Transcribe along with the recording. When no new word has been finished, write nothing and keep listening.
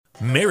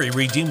Mary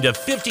redeemed a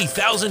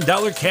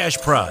 $50,000 cash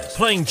prize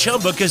playing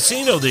Chumba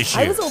Casino this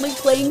year. I was only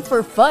playing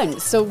for fun,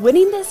 so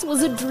winning this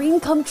was a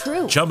dream come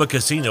true. Chumba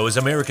Casino is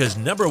America's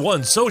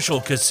 #1 social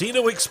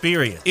casino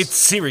experience. It's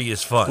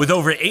serious fun. With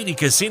over 80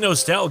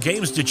 casino-style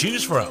games to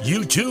choose from,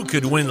 you too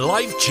could win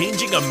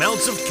life-changing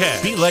amounts of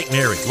cash. Be like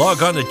Mary.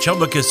 Log on to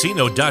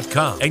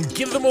ChumbaCasino.com and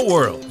give them a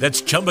whirl.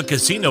 That's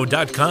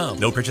ChumbaCasino.com.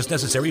 No purchase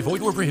necessary.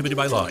 Void where prohibited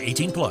by law.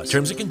 18 plus.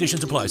 Terms and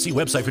conditions apply. See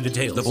website for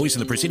details. The voice in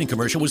the preceding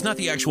commercial was not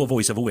the actual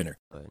voice of a winner.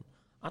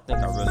 I think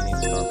I really need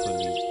to start putting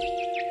these.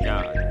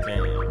 God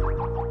damn.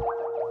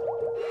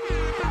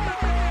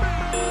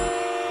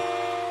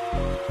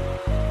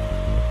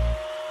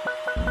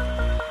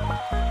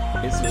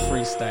 This is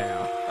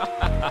freestyle.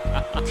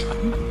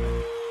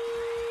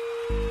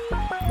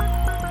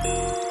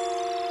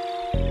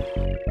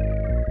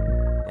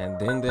 And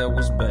then there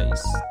was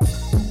bass.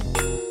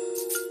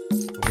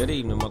 Good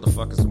evening,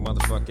 motherfuckers and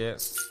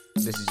motherfuckers.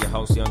 This is your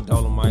host, Young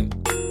Dolemite,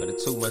 of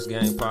the Too Much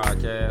Game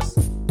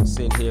podcast.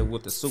 Sitting here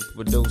with the super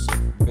producer,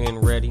 being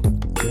ready.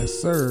 Yes,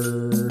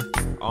 sir.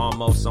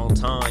 Almost on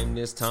time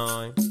this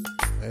time.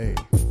 Hey,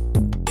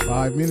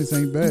 5 minutes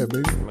ain't bad,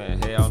 baby.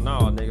 Man, hell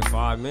no, nigga.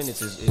 5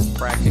 minutes is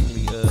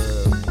practically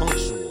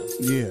punctual.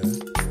 Yeah.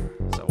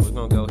 So we're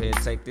gonna go ahead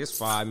and take this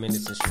 5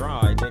 minutes in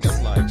stride.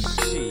 Niggas like,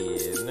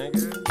 shit,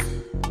 nigga.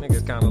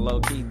 Niggas kind of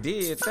low-key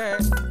did that.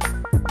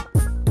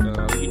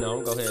 I'm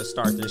gonna go ahead and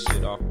start this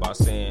shit off by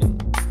saying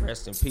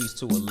rest in peace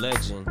to a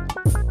legend,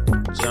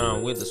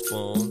 John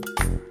Witherspoon.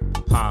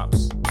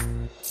 Pops.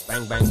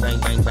 Bang, bang, bang,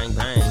 bang, bang,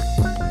 bang.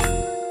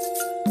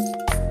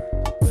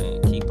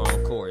 Man, keep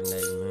on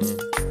coordinating, man.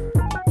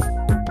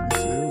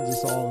 It was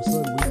just all of a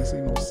sudden, we didn't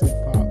see no sick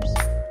pops.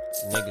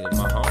 Nigga,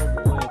 my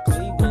homeboy in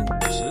Cleveland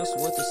just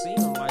went to see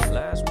him like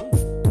last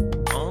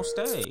week on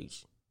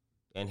stage.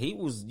 And he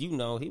was,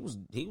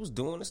 he was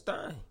doing his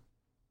thing.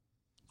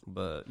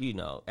 But,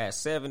 at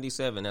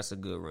 77, that's a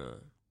good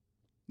run.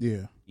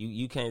 Yeah.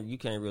 You can't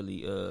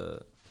really,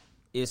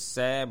 it's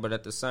sad, but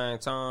at the same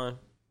time,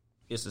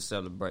 it's a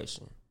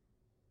celebration.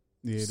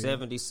 Yeah,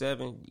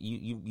 77,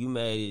 you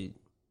made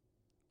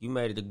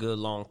it a good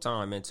long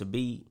time, and to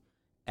be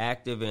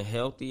active and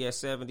healthy at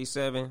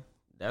 77,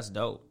 that's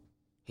dope.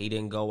 He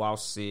didn't go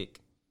out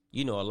sick.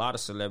 A lot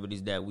of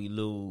celebrities that we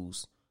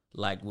lose,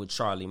 like with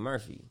Charlie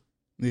Murphy.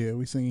 Yeah,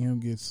 we seen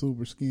him get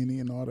super skinny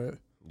and all that.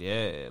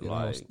 Yeah,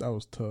 like that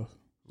was tough.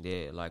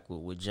 Yeah, like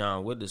with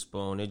John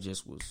Witherspoon, it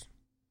just was.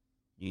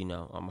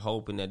 I'm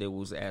hoping that it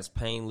was as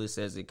painless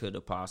as it could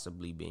have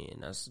possibly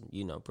been. That's,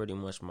 pretty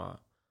much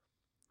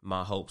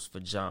my hopes for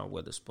John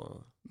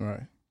Witherspoon.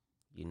 Right.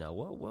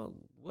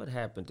 What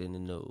happened in the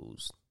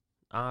news?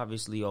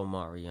 Obviously,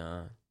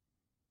 Omarion.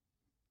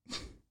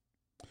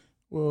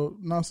 Well,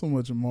 not so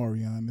much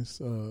Omarion. It's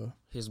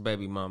his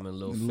baby mama and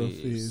Lil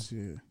Fizz.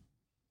 Yeah.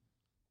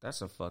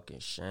 That's a fucking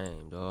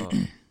shame, dog.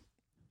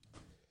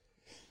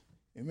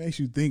 It makes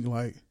you think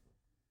like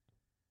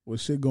what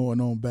shit going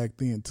on back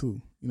then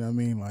too. You know what I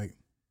mean? Like,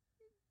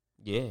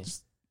 yeah,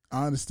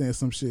 I understand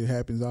some shit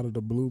happens out of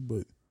the blue,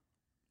 but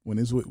when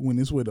it's with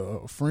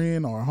a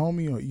friend or a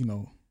homie, or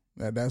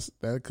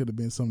that could have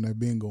been something that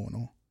been going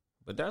on.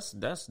 But that's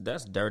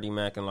dirty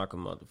macking like a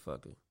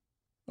motherfucker.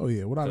 Oh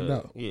yeah, without a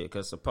doubt. Yeah,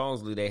 because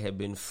supposedly they had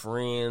been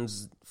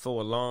friends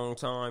for a long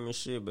time and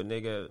shit. But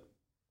nigga,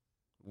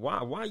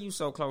 why you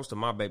so close to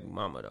my baby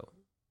mama though?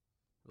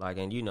 Like,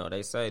 and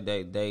they say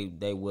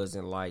they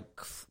wasn't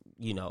like,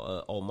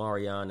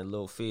 Omarion and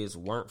Lil Fizz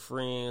weren't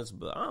friends,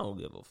 but I don't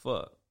give a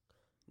fuck.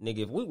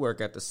 Nigga, if we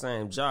work at the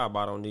same job,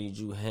 I don't need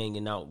you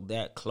hanging out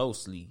that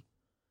closely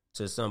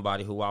to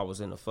somebody who I was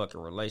in a fucking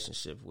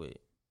relationship with.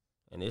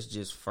 And it's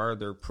just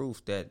further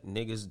proof that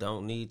niggas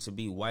don't need to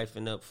be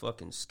wifing up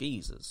fucking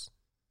skeezers.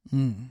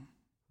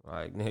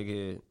 Like,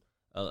 nigga,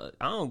 I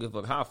don't give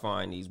a fuck how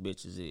fine these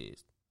bitches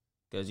is.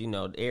 Because,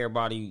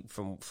 everybody,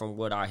 from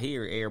what I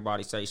hear,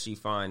 everybody say she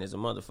fine as a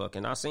motherfucker.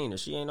 And I seen her.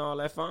 She ain't all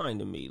that fine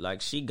to me.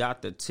 Like, she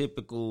got the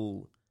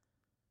typical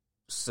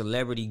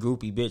celebrity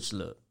groupie bitch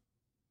look.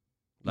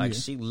 Like,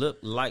 She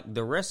looked like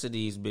the rest of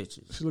these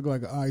bitches. She look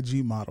like an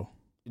IG model.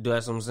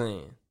 That's what I'm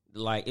saying.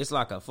 Like, it's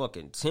like a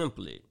fucking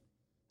template.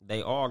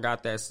 They all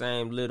got that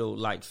same little,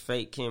 like,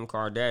 fake Kim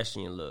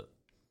Kardashian look.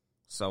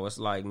 So it's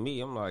like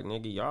me. I'm like,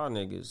 nigga, y'all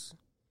niggas,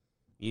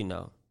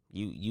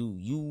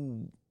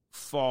 you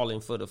falling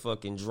for the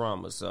fucking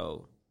drama,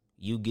 so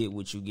you get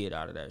what you get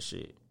out of that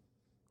shit.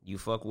 You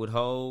fuck with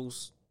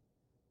hoes,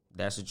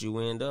 that's what you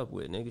end up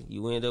with, nigga.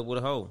 You end up with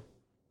a hoe.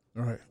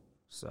 Right.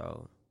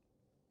 So,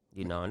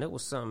 and it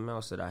was something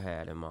else that I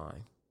had in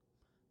mind.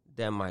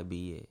 That might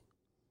be it.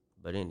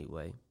 But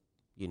anyway,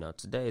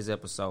 today's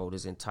episode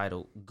is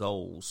entitled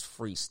Goals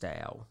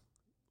Freestyle.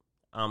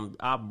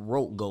 I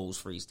wrote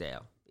Goals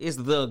Freestyle. It's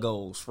the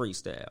Goals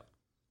Freestyle.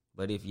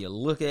 But if you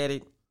look at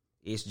it,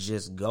 it's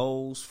just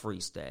Goals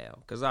Freestyle.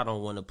 Because I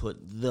don't want to put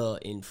the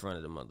in front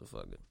of the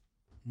motherfucker.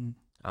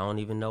 I don't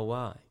even know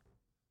why.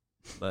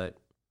 But,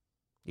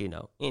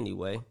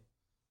 anyway.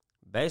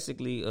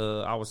 Basically,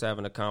 I was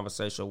having a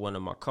conversation with one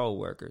of my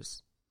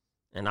coworkers.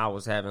 And I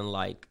was having,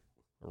 like,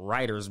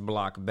 writer's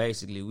block,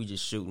 basically. We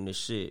just shooting the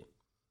shit.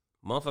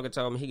 Motherfucker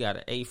told me he got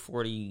an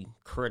 840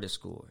 credit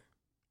score.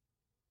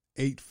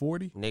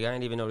 840? Nigga, I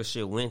didn't even know the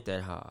shit went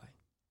that high.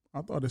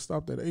 I thought it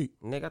stopped at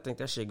 8. Nigga, I think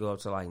that shit go up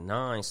to like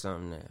 9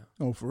 something now.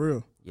 Oh, for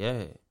real?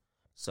 Yeah.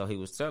 So he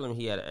was telling me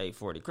he had an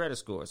 840 credit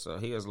score. So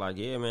he was like,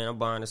 yeah, man, I'm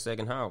buying a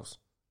second house.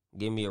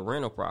 Give me a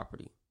rental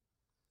property.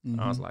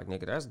 I was like,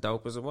 nigga, that's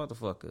dope as a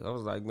motherfucker. I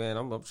was like, man,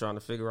 I'm trying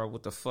to figure out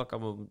what the fuck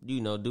I'm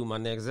going to, do my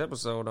next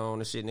episode on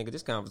and shit. Nigga,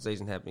 this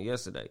conversation happened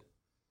yesterday.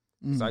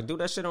 It's like, do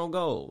that shit on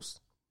goals.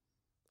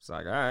 It's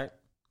like, all right,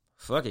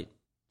 fuck it.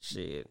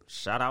 Shit,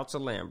 shout out to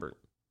Lambert.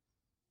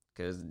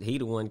 Because he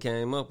the one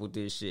came up with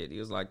this shit. He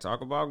was like,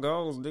 talk about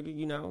goals,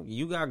 nigga.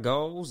 You got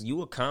goals.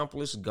 You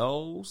accomplish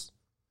goals.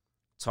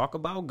 Talk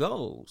about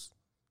goals.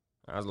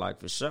 I was like,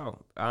 for sure.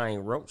 I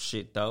ain't wrote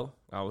shit, though.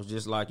 I was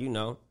just like,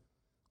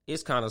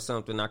 it's kind of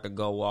something I could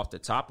go off the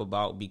top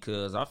about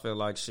because I feel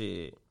like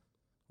shit.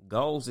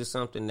 Goals is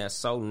something that's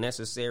so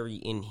necessary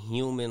in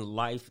human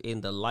life,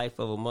 in the life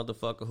of a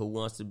motherfucker who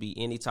wants to be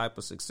any type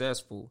of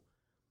successful.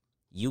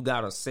 You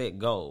got to set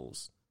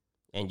goals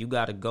and you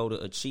got to go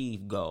to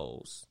achieve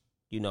goals.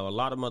 A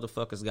lot of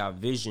motherfuckers got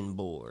vision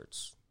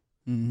boards.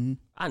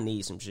 I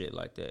need some shit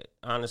like that.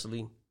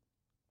 Honestly,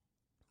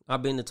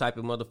 I've been the type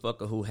of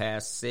motherfucker who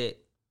has set,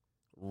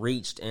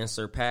 reached, and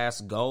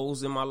surpassed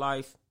goals in my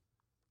life.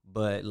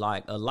 But,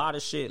 like, a lot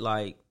of shit,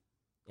 like,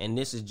 and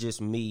this is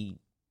just me,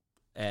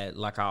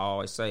 like I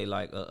always say,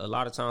 like, a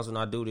lot of times when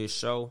I do this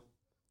show,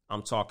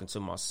 I'm talking to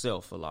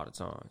myself a lot of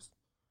times.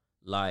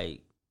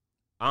 Like,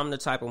 I'm the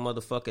type of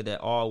motherfucker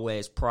that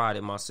always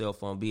prided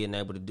myself on being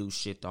able to do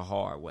shit the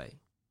hard way.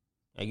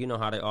 And you know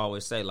how they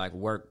always say, like,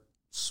 work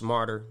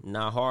smarter,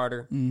 not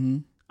harder?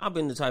 I've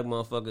been the type of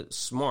motherfucker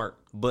smart,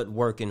 but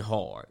working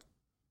hard.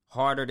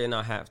 Harder than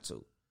I have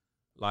to.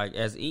 Like,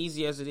 as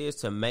easy as it is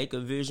to make a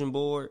vision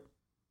board,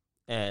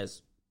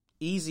 as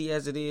easy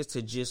as it is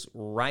to just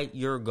write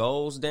your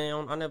goals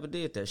down, I never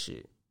did that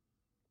shit.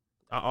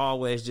 I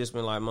always just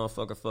been like,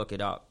 motherfucker, fuck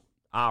it up.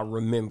 I'll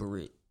remember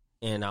it,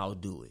 and I'll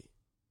do it.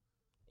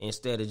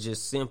 Instead of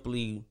just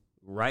simply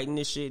writing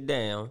this shit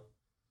down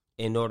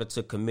in order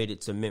to commit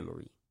it to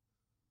memory.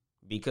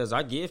 Because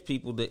I give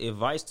people the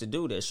advice to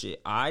do that shit.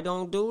 I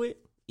don't do it,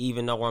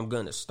 even though I'm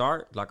going to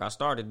start. Like, I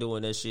started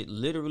doing that shit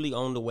literally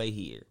on the way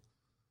here.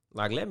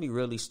 Like, let me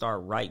really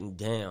start writing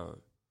down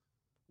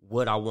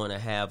what I want to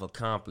have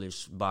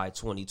accomplished by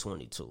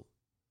 2022.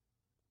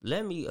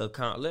 Let me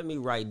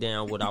write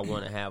down what I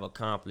want to have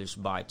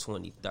accomplished by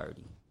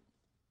 2030.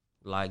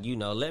 Like,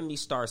 let me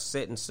start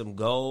setting some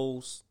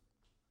goals.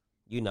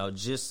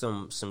 Just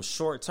some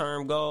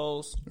short-term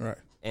goals. Right.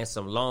 And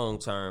some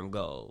long-term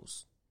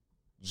goals,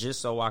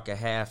 just so I can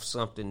have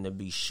something to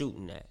be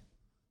shooting at.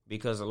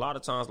 Because a lot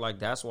of times, like,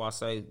 that's why I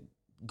say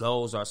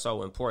goals are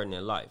so important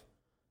in life.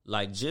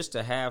 Like, just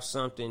to have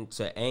something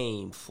to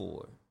aim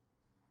for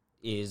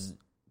is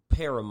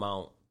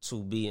paramount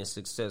to being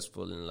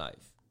successful in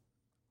life.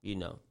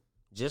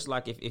 Just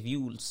like if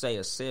you say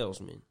a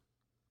salesman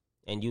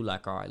and you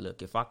like, all right,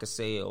 look, if I could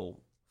sell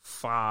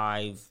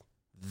 5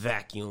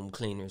 vacuum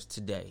cleaners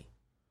today,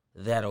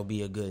 that'll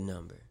be a good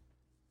number.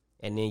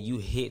 And then you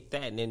hit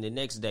that, and then the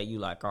next day you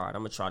like, all right,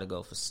 I'm going to try to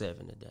go for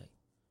 7 today.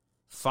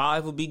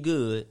 5 will be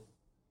good,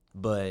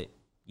 but,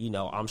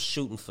 I'm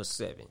shooting for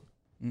 7.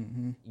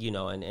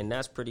 And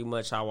that's pretty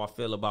much how I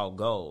feel about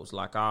goals.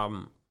 Like,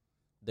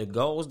 the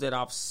goals that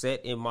I've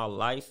set in my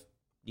life,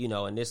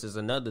 and this is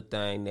another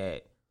thing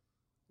that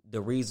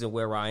the reason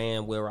where I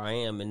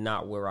am and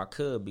not where I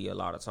could be a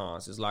lot of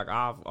times. It's like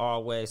I've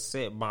always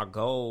set my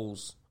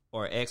goals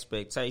or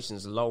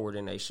expectations lower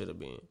than they should have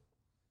been.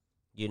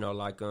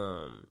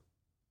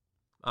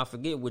 I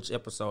forget which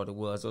episode it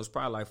was. It was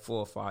probably like 4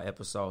 or 5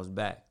 episodes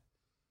back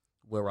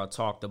where I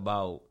talked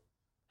about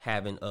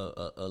having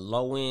a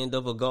low end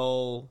of a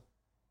goal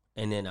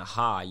and then a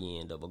high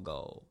end of a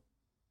goal.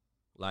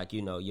 Like,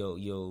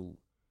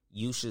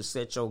 you should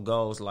set your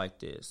goals like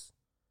this.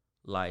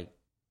 Like,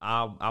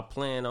 I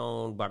plan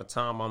on, by the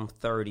time I'm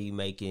 30,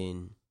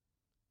 making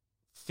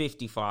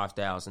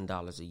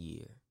 $55,000 a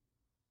year.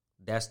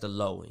 That's the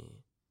low end.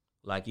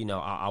 Like,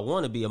 I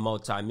want to be a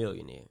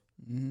multimillionaire.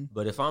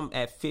 But if I'm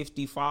at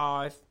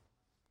 55,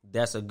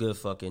 that's a good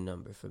fucking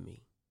number for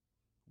me.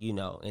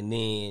 And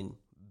then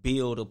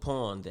build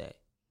upon that.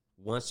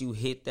 Once you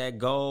hit that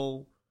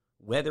goal,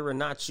 whether or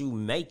not you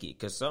make it,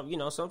 because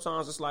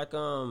sometimes it's like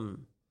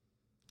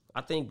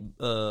I think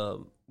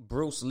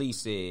Bruce Lee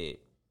said,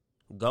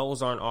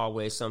 goals aren't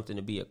always something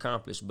to be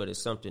accomplished, but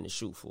it's something to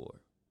shoot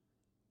for.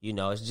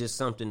 It's just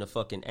something to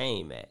fucking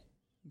aim at.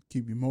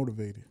 Keep you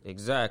motivated.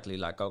 Exactly.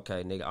 Like,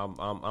 okay, nigga,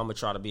 I'm gonna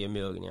try to be a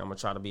millionaire. I'm gonna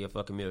try to be a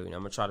fucking millionaire.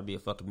 I'm gonna try to be a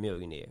fucking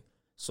millionaire.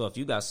 So if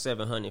you got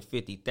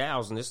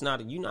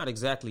 750,000, you're not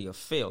exactly a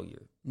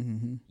failure.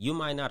 You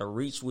might not have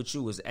reached what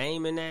you was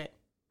aiming at,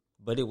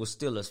 but it was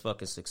still a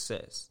fucking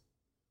success.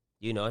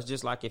 It's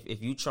just like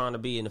if you trying to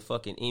be in the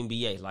fucking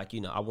NBA, like,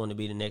 I want to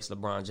be the next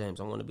LeBron James.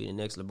 I want to be the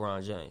next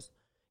LeBron James.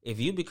 If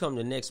you become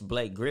the next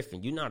Blake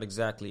Griffin, you're not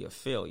exactly a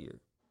failure.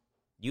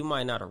 You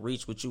might not have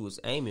reached what you was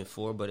aiming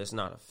for, but it's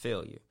not a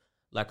failure.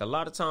 Like, a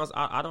lot of times,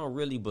 I don't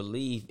really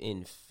believe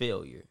in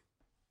failure.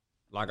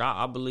 Like,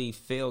 I believe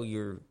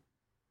failure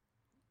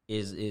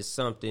is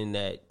something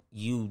that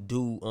you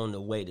do on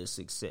the way to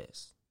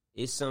success.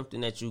 It's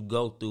something that you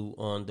go through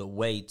on the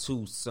way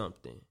to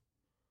something.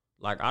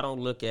 Like, I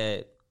don't look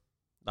at,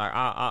 like,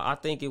 I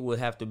think it would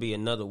have to be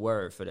another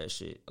word for that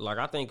shit. Like,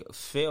 I think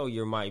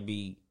failure might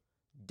be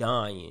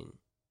dying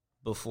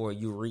before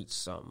you reach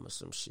something or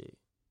some shit.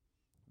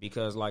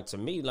 Because, like, to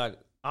me, like,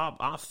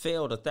 I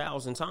failed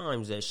 1,000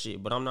 times that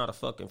shit, but I'm not a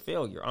fucking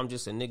failure. I'm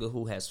just a nigga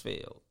who has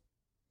failed.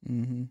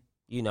 Mm-hmm.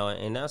 You know,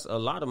 and that's a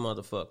lot of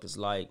motherfuckers.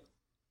 Like,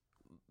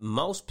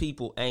 most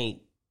people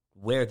ain't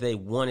where they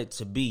wanted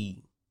to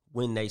be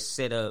when they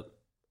set up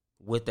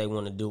what they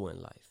want to do in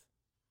life.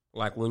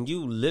 Like, when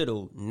you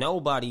little,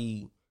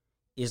 nobody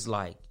is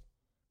like,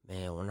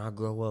 man, when I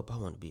grow up, I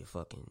want to be a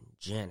fucking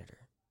janitor.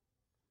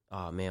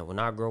 Oh, man, when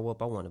I grow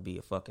up, I want to be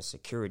a fucking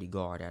security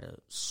guard at a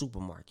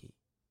supermarket.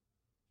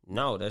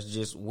 No, that's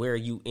just where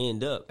you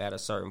end up at a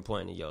certain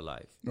point in your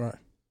life. Right.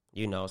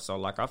 You know, so,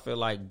 like, I feel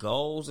like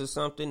goals is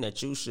something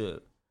that you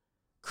should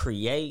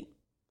create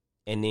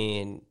and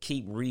then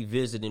keep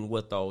revisiting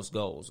what those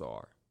goals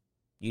are,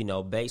 you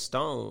know, based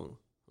on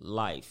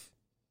life,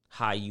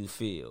 how you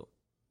feel.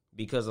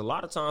 Because a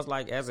lot of times,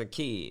 like, as a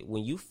kid,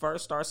 when you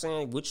first start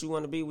saying what you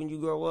want to be when you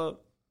grow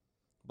up,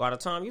 by the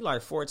time you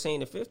like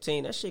 14 or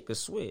 15, that shit could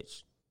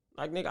switch.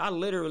 Like, nigga, I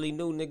literally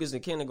knew niggas in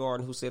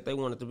kindergarten who said they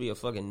wanted to be a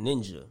fucking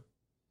ninja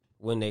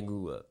when they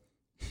grew up.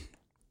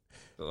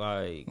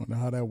 Like, I wonder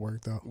how that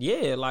worked out.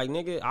 Yeah, like,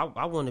 nigga,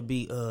 I want to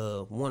be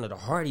one of the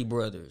Hardy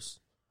brothers.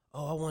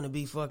 Oh, I want to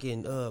be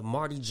fucking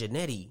Marty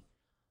Jannetty.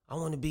 I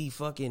want to be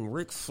fucking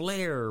Ric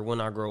Flair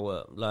when I grow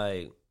up.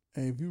 Like,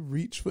 hey, if you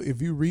reach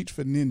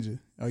for ninja,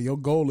 or your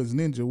goal is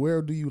ninja,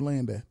 where do you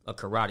land at? A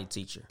karate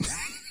teacher.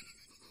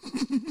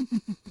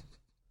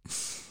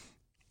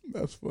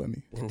 That's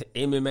funny. An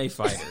MMA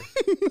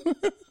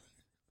fighter.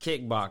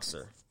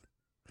 Kickboxer.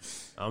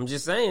 I'm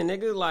just saying,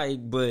 nigga, like,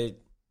 but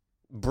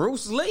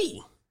Bruce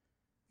Lee,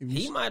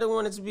 he might have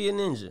wanted to be a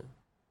ninja.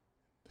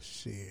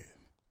 Shit.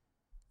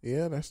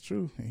 Yeah, that's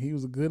true. And he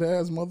was a good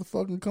ass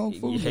motherfucking kung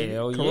fu.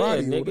 Hell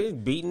karate, yeah,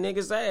 nigga. Beating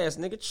niggas' ass,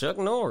 nigga. Chuck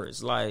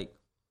Norris. Like,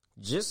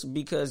 just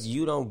because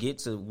you don't get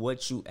to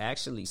what you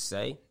actually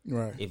say,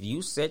 right? If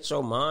you set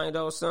your mind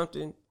on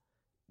something,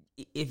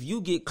 if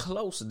you get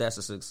close, that's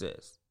a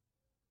success.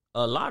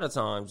 A lot of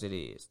times it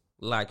is.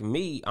 Like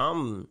me,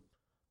 I'm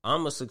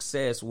a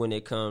success when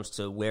it comes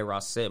to where I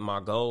set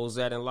my goals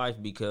at in life,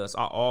 because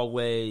I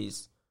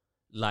always,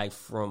 like,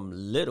 from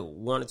little,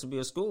 wanted to be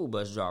a school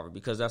bus driver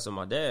because that's what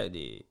my dad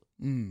did.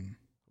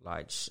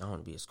 Like, I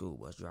want to be a school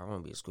bus driver. I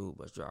want to be a school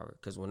bus driver.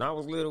 Because when I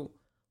was little,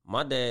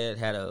 my dad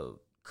had a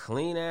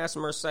clean-ass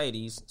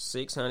Mercedes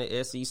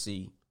 600 SEC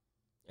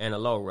and a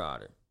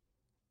lowrider.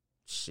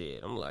 Shit,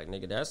 I'm like,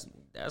 nigga,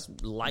 that's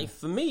life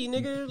for me,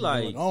 nigga.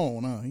 Like,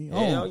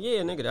 hell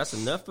yeah, nigga, that's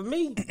enough for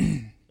me.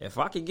 If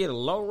I could get a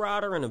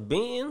lowrider and a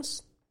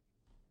Benz,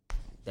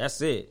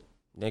 that's it,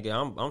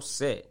 nigga. I'm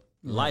set.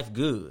 Life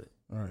good.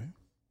 All right.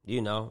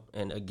 You know,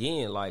 and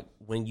again, like,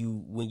 when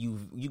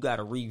you got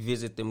to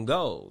revisit them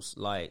goals.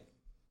 Like,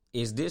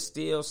 is this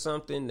still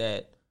something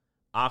that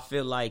I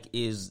feel like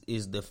is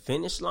the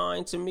finish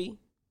line to me?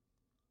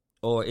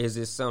 Or is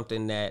it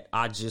something that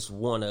I just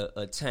want to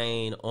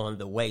attain on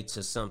the way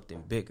to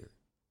something bigger?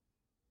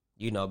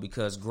 You know,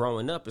 because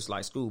growing up, it's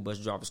like school bus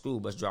driver, school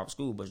bus driver,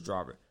 school bus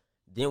driver.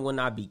 Then when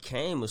I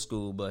became a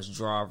school bus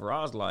driver,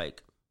 I was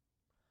like,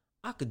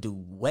 I could do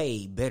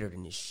way better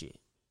than this shit.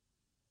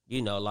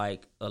 You know,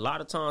 like, a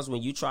lot of times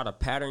when you try to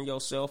pattern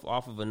yourself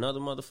off of another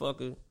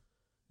motherfucker,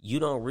 you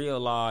don't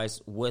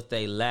realize what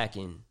they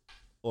lacking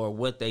or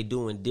what they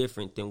doing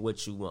different than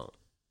what you want.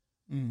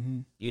 Mm-hmm.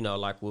 You know,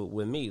 like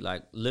with me,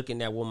 like,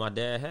 looking at what my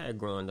dad had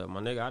growing up,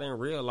 my nigga, I didn't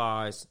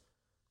realize,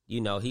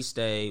 you know, he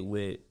stayed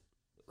with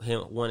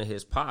one of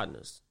his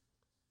partners.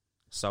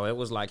 So it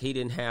was like he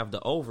didn't have the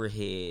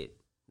overhead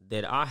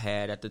that I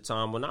had at the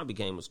time when I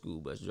became a school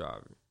bus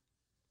driver.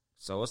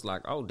 So it's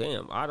like, oh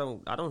damn, I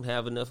don't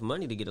have enough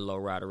money to get a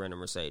lowrider and a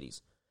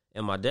Mercedes.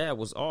 And my dad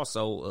was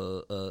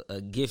also a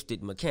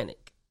gifted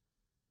mechanic.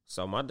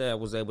 So my dad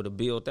was able to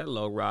build that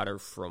lowrider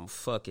from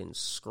fucking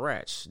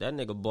scratch. That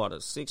nigga bought a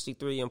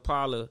 63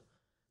 Impala,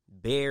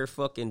 bare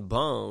fucking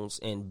bones,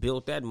 and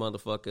built that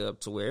motherfucker up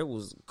to where it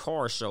was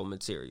car show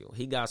material.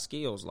 He got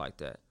skills like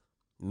that.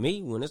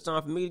 Me, when it's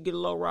time for me to get a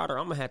lowrider,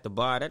 I'm going to have to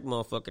buy that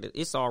motherfucker.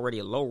 It's already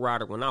a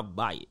lowrider when I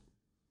buy it.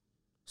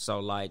 So,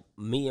 like,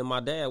 me and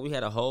my dad, we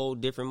had a whole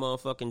different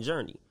motherfucking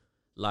journey.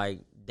 Like,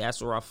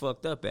 that's where I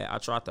fucked up at. I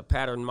tried to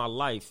pattern my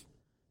life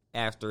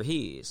after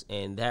his,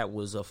 and that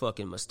was a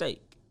fucking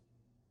mistake.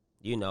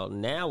 You know,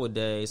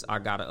 nowadays, I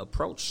got to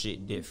approach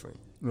shit different.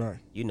 Right.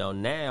 You know,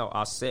 now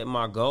I set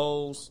my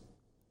goals,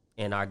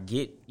 and I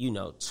get, you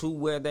know, to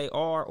where they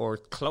are or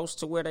close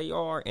to where they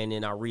are, and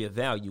then I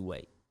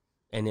reevaluate.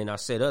 And then I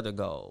set other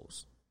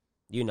goals.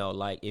 You know,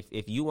 like,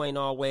 if you ain't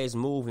always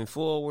moving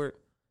forward,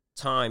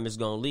 time is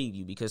going to leave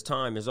you, because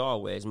time is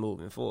always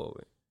moving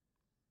forward.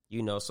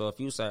 You know, so if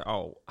you say,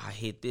 oh, I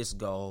hit this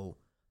goal,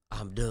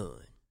 I'm done.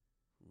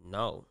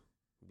 No,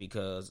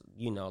 because,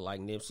 like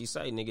Nipsey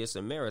say, nigga, it's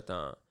a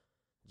marathon.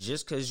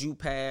 Just because you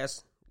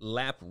pass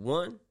lap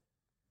 1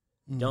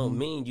 don't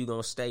mean you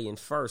going to stay in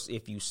first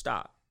if you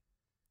stop.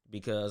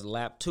 Because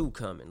lap 2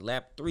 coming,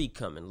 lap 3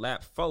 coming,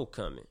 lap 4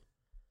 coming.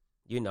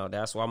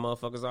 That's why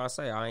motherfuckers always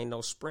say, I ain't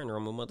no sprinter,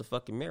 I'm a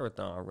motherfucking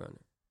marathon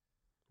runner.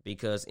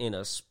 Because in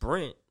a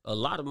sprint, a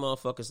lot of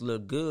motherfuckers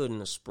look good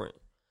in a sprint.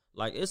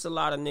 Like, it's a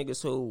lot of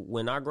niggas who,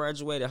 when I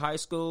graduated high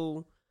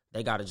school,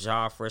 they got a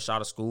job fresh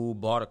out of school,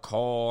 bought a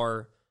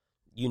car,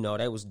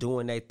 they was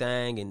doing their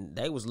thing, and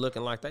they was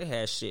looking like they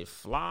had shit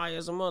fly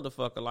as a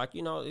motherfucker. Like,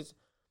 it's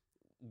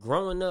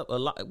growing up, a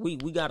lot. We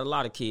got a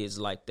lot of kids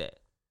like that.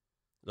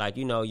 Like,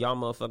 y'all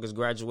motherfuckers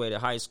graduated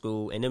high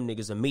school, and them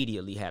niggas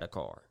immediately had a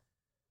car.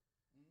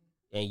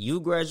 And you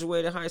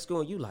graduated high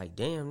school, and you like,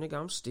 damn, nigga,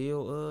 I'm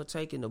still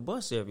taking the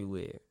bus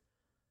everywhere.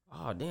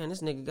 Oh, damn,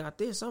 this nigga got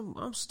this.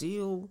 I'm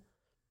still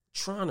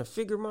trying to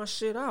figure my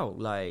shit out.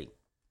 Like,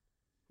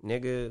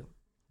 nigga,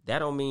 that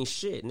don't mean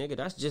shit, nigga.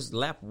 That's just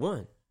lap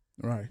 1.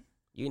 Right.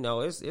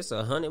 It's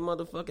 100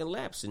 motherfucking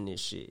laps in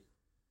this shit.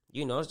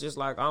 It's just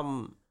like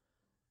I'm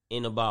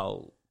in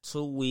about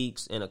 2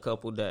 weeks and a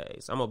couple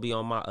days. I'm going to be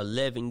on my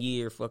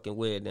 11-year fucking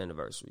wedding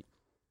anniversary.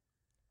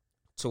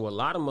 To a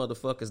lot of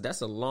motherfuckers,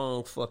 that's a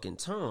long fucking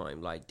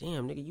time. Like,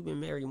 damn, nigga, you been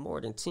married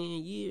more than 10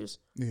 years?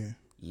 Yeah.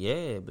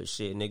 Yeah, but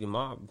shit, nigga,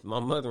 my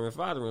mother and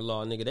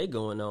father-in-law, nigga, they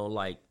going on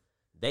like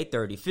they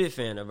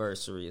 35th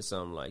anniversary or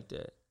something like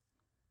that.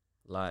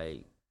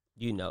 Like,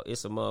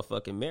 it's a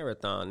motherfucking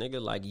marathon,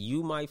 nigga. Like,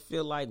 you might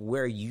feel like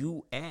where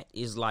you at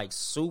is like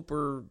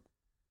super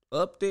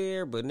up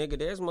there, but nigga,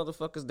 there's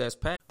motherfuckers that's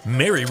packed.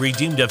 Mary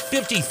redeemed a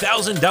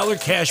 $50,000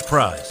 cash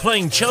prize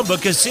playing Chumba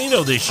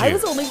Casino this year. I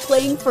was only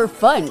playing for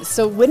fun,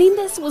 so winning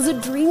this was a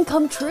dream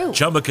come true.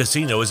 Chumba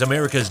Casino is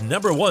America's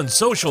 #1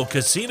 social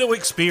casino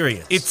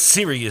experience. It's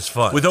serious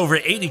fun. With over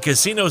 80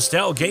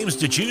 casino-style games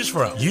to choose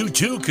from, you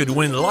too could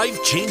win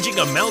life-changing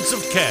amounts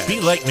of cash.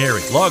 Be like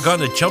Mary. Log on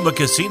to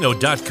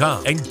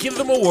ChumbaCasino.com and give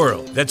them a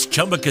whirl. That's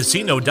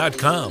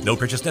ChumbaCasino.com. No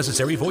purchase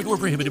necessary. Void where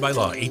prohibited by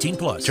law. 18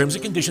 plus. Terms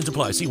and conditions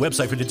apply. See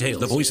website for details.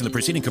 The voice in the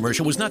preceding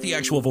commercial was not the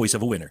actual voice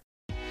of a winner.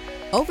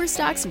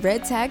 Overstock's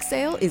Red Tag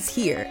Sale is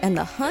here, and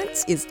the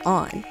hunt is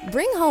on.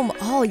 Bring home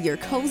all your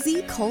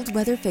cozy, cold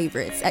weather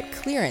favorites at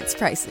clearance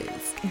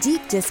prices. Deep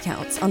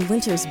discounts on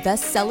winter's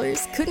best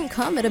sellers couldn't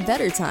come at a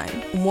better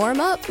time. Warm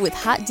up with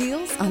hot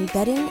deals on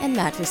bedding and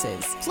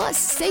mattresses. Plus,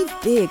 save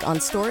big on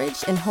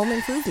storage and home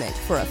improvement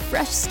for a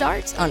fresh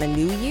start on a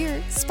new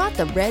year. Spot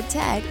the red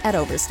tag at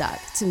Overstock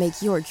to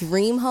make your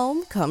dream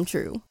home come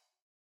true.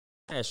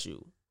 That's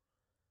you.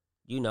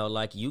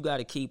 Like, you got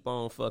to keep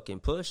on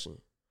fucking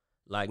pushing.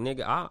 Like,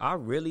 nigga, I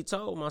really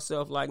told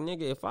myself, like,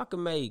 nigga, if I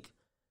could make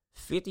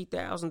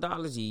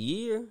 $50,000 a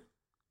year,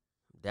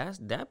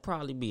 that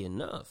probably be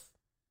enough.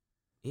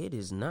 It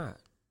is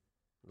not.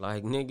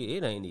 Like, nigga,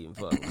 it ain't even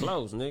fucking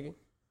close, nigga.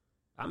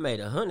 I made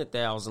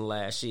 $100,000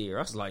 last year.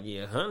 I was like,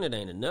 yeah, 100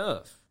 ain't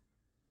enough.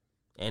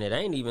 And it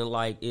ain't even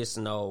like it's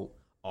no,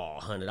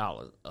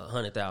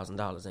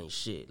 $100,000 ain't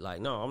shit.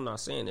 Like, no, I'm not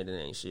saying that it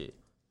ain't shit.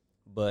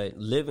 But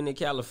living in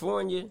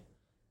California,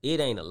 it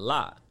ain't a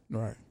lot.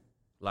 Right.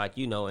 Like,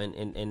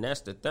 and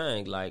that's the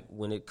thing. Like,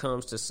 when it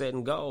comes to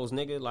setting goals,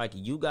 nigga, like,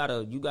 you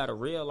gotta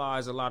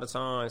realize a lot of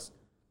times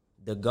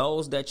the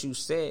goals that you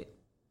set,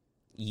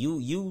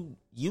 you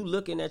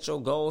looking at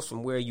your goals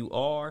from where you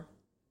are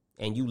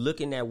and you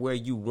looking at where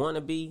you want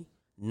to be,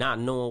 not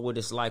knowing what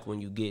it's like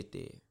when you get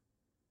there.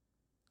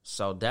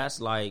 So that's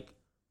like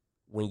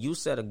when you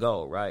set a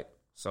goal, right?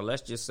 So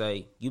let's just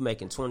say you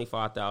making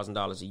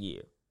 $25,000 a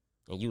year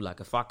and you like,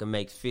 if I can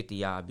make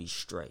 50, I'll be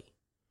straight.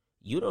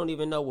 You don't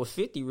even know what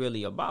 50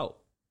 really about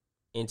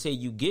until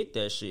you get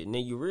that shit. And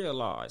then you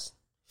realize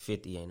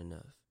 50 ain't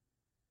enough.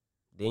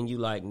 Then you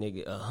like,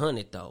 nigga,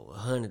 100 though,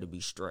 100 to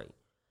be straight.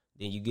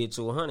 Then you get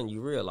to 100,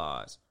 you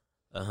realize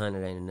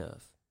 100 ain't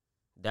enough.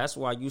 That's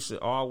why you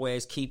should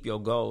always keep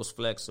your goals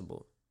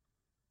flexible.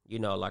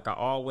 Like, I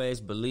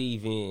always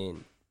believe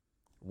in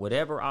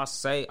whatever I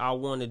say I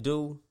want to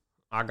do,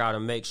 I got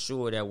to make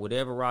sure that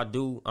whatever I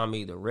do, I'm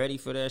either ready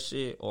for that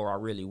shit or I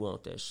really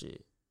want that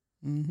shit.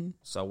 Mm-hmm.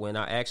 So when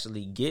I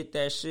actually get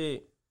that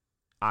shit,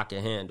 I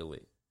can handle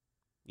it.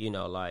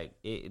 Like,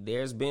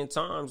 there's been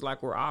times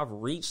like where I've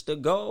reached the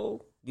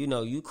goal,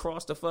 you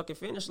cross the fucking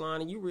finish line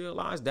and you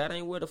realize that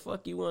ain't where the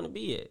fuck you want to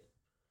be at.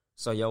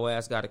 So your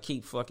ass got to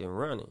keep fucking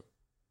running.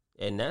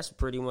 And that's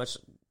pretty much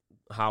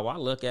how I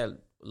look at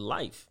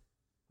life.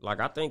 Like,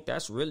 I think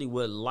that's really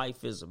what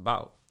life is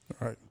about.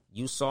 Right.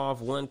 You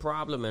solve one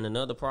problem and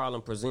another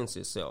problem presents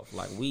itself.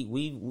 Like,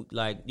 we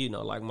like,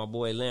 like my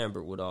boy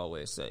Lambert would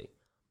always say,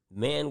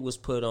 man was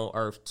put on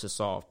earth to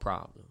solve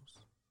problems,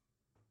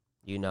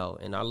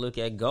 and I look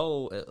at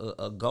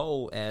a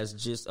goal as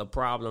just a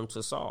problem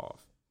to solve.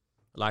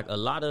 Like, a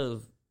lot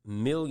of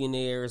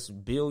millionaires,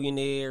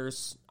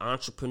 billionaires,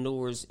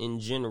 entrepreneurs in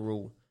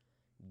general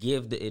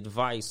give the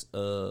advice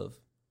of,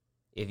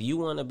 if you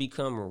want to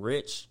become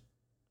rich,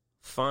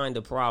 find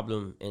a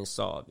problem and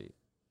solve it.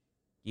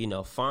 You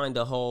know, find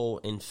a hole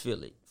and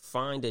fill it.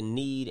 Find a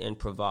need and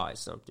provide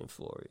something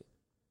for it.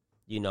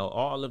 You know,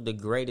 all of the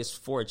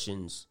greatest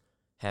fortunes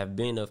have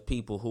been of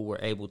people who were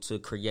able to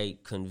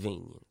create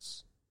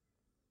convenience.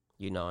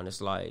 You know, and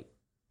it's like,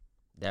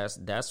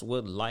 that's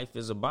what life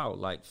is about,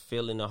 like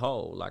filling a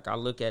hole. Like, I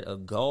look at a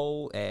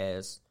goal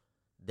as,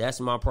 that's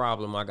my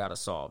problem, I gotta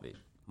solve it.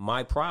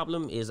 My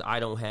problem is I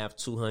don't have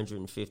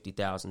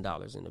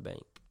 $250,000 in the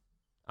bank.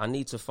 I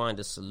need to find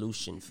a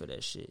solution for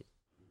that shit.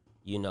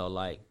 You know,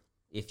 like,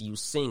 if you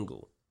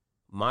single,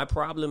 my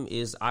problem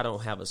is I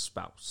don't have a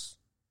spouse.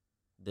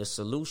 The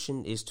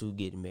solution is to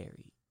get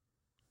married.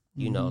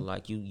 You know,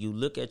 like, you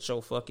look at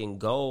your fucking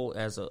goal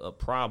as a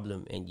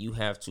problem, and you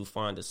have to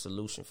find a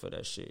solution for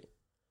that shit.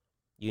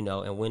 You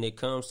know, and when it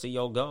comes to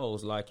your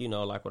goals, like, you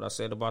know, like what I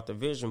said about the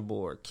vision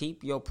board,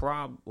 keep your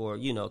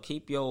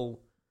keep your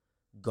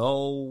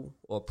goal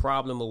or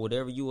problem or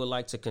whatever you would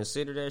like to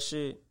consider that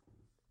shit,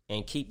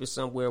 and keep it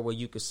somewhere where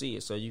you can see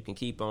it, so you can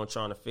keep on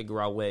trying to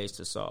figure out ways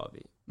to solve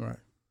it. Right.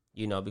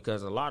 You know,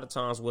 because a lot of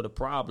times with a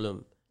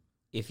problem,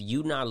 if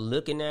you not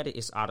looking at it,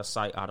 it's out of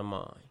sight, out of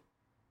mind.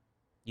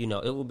 You know,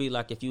 it would be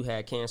like if you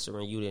had cancer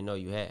and you didn't know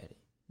you had it.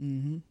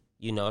 Mm-hmm.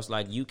 You know, it's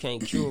like you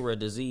can't cure a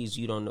disease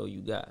you don't know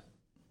you got.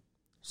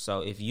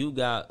 So if you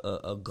got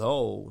a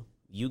goal,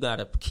 you got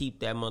to keep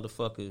that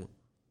motherfucker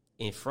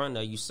in front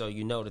of you, so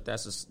you know that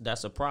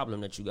that's a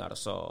problem that you got to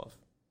solve.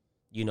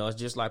 You know, it's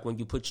just like when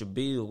you put your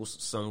bills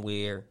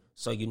somewhere,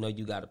 so you know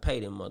you got to pay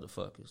them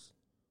motherfuckers.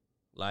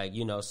 Like,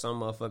 you know, some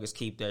motherfuckers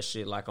keep that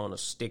shit like on a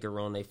sticker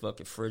on their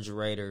fucking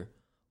refrigerator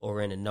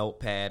or in a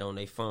notepad on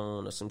their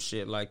phone or some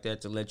shit like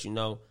that to let you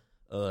know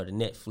the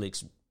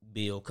Netflix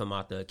bill come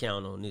out the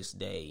account on this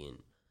day, and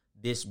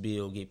this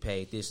bill get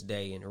paid this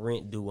day, and the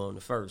rent due on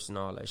the 1st and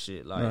all that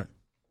shit. Like, right.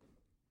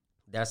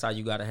 That's how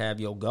you got to have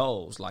your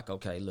goals. Like,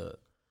 okay,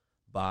 look,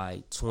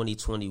 by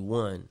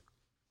 2021,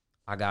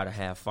 I got to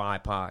have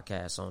 5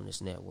 podcasts on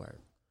this network.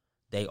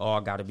 They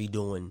all got to be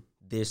doing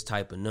this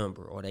type of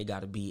number, or they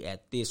got to be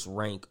at this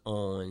rank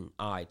on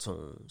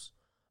iTunes.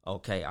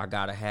 Okay, I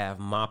got to have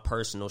my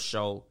personal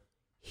show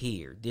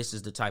here. This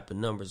is the type of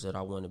numbers that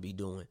I want to be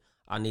doing.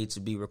 I need to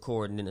be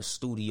recording in a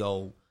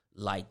studio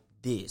like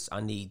this.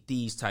 I need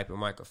these type of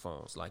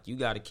microphones. Like, you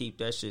got to keep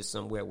that shit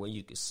somewhere where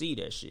you can see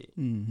that shit.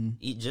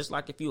 Mm-hmm. Just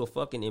like if you a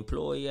fucking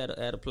employee at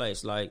a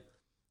place, like,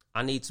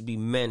 I need to be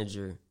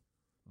manager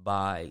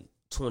by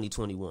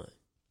 2021.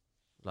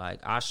 Like,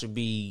 I should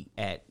be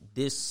at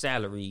this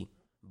salary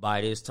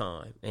by this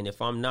time. And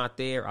if I'm not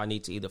there, I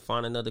need to either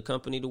find another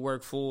company to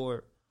work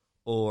for,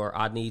 or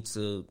I need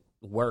to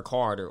work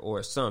harder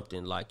or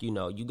something. Like, you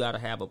know, you got to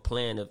have a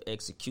plan of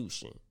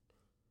execution.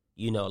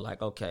 You know,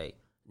 like, okay,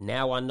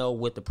 now I know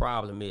what the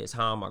problem is.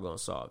 How am I going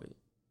to solve it?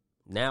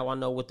 Now I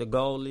know what the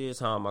goal is.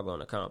 How am I going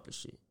to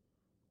accomplish it?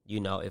 You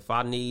know, if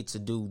I need to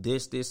do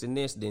this, this, and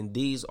this, then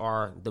these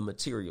are the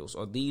materials,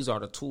 or these are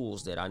the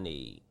tools that I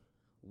need.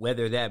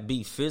 Whether that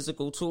be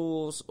physical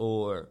tools,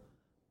 or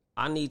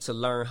I need to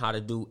learn how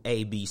to do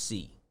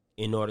ABC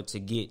in order to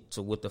get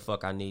to what the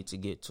fuck I need to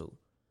get to.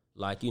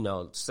 Like, you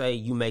know, say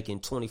you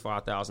making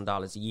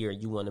 $25,000 a year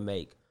and you want to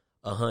make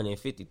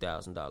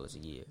 $150,000 a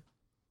year.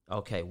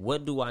 Okay,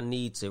 what do I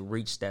need to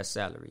reach that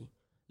salary?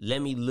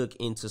 Let me look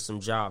into some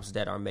jobs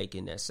that are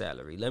making that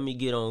salary. Let me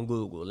get on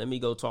Google. Let me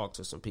go talk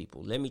to some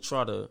people. Let me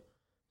try to,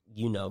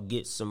 you know,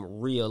 get some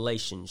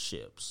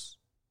relationships.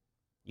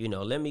 You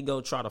know, let me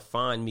go try to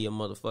find me a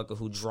motherfucker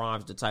who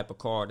drives the type of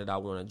car that I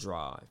want to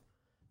drive.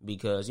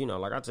 Because, you know,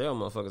 like I tell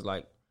motherfuckers,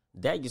 like,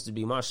 that used to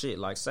be my shit.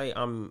 Like, say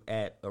I'm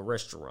at a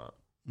restaurant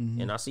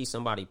and I see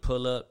somebody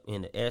pull up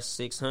in the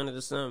S600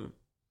 or something.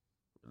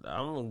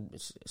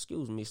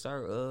 Excuse me,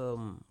 sir,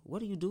 what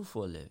do you do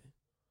for a living?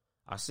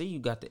 I see you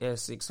got the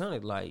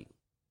S600. Like,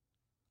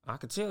 I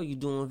could tell you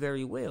doing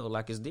very well.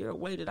 Like, is there a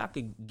way that I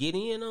could get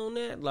in on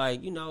that?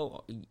 Like, you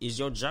know, is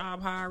your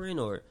job hiring,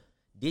 or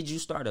did you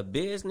start a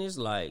business?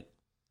 Like,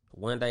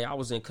 one day I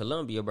was in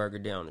Columbia Burger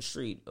down the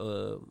street,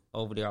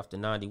 over there off the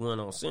 91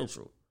 on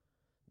Central.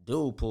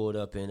 Dude pulled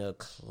up in a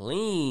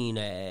clean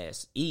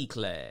ass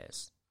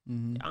E-Class.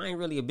 I ain't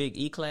really a big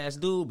E-Class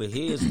dude, but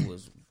his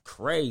was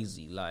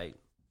crazy, like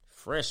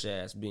fresh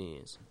ass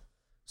Benz.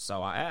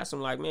 So I asked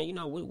him, like, man, you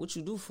know, what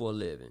you do for a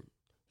living?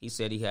 He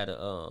said he had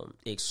a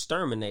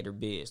exterminator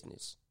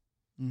business.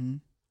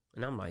 And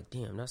I'm like,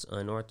 damn, that's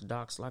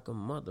unorthodox like a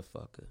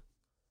motherfucker.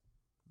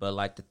 But,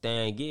 like, the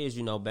thing is,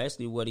 you know,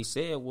 basically what he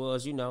said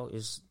was, you know,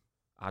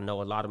 I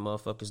know a lot of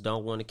motherfuckers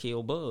don't want to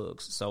kill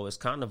bugs, so it's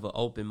kind of an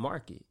open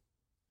market.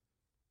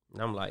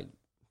 And I'm like,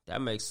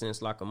 that makes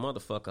sense like a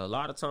motherfucker. A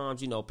lot of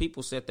times, you know,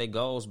 people set their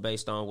goals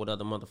based on what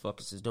other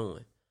motherfuckers is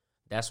doing.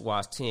 That's why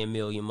it's 10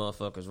 million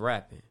motherfuckers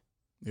rapping.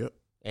 Yep.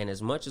 And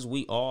as much as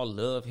we all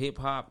love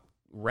hip-hop,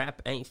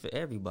 rap ain't for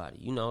everybody.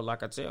 You know,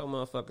 like I tell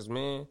motherfuckers,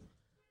 man,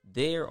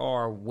 there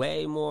are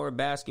way more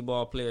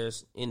basketball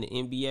players in the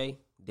NBA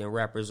than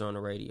rappers on the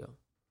radio.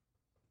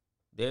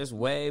 There's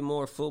way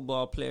more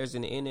football players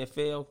in the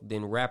NFL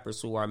than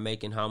rappers who are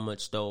making how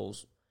much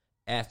those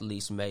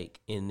athletes make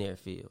in their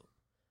field.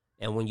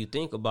 And when you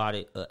think about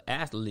it, an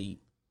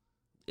athlete,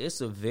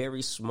 it's a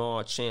very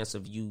small chance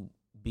of you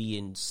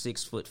being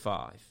 6'5".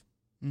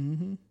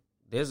 Mm-hmm.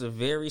 There's a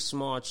very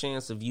small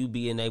chance of you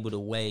being able to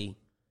weigh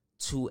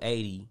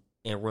 280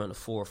 and run a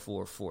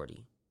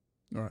 4.40.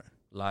 Right.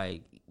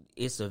 Like,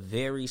 it's a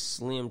very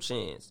slim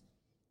chance.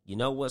 You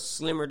know what's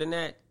slimmer than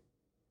that?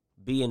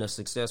 Being a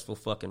successful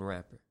fucking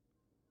rapper.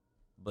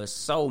 But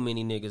so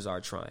many niggas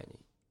are trying it.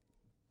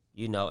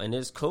 You know, and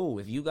it's cool.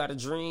 If you got a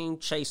dream,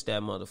 chase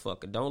that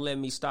motherfucker. Don't let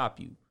me stop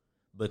you.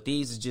 But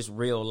these are just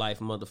real life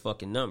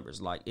motherfucking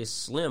numbers. Like, it's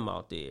slim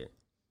out there.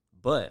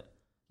 But,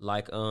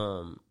 like,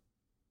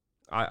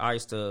 I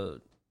used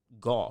to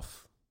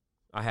golf.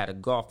 I had a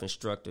golf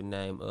instructor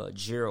named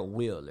Gerald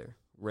Wheeler,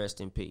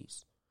 rest in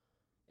peace.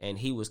 And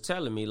he was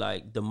telling me,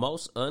 like, the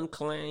most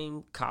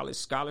unclaimed college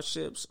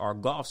scholarships are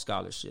golf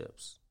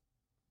scholarships.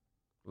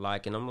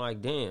 Like, and I'm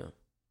like, damn,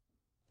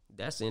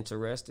 that's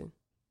interesting.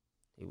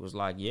 He was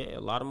like, yeah, a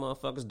lot of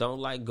motherfuckers don't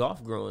like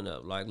golf growing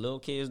up. Like, little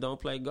kids don't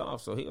play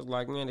golf. So he was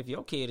like, man, if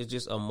your kid is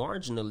just a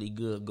marginally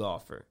good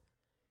golfer,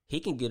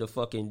 he can get a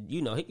fucking,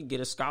 you know, he can get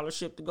a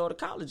scholarship to go to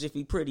college if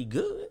he pretty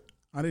good.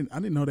 I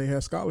didn't know they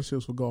had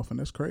scholarships for golfing.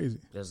 That's crazy.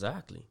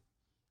 Exactly.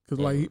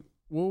 Because, like,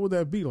 what would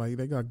that be? Like,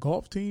 they got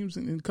golf teams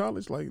in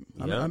college? Like,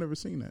 I never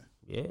seen that.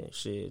 Yeah,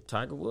 shit.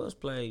 Tiger Woods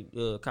played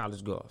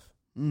college golf.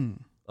 Mm.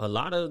 A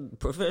lot of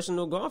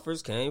professional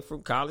golfers came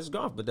from college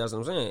golf, but that's what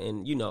I'm saying.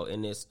 And, you know,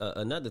 and it's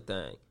another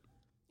thing.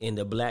 In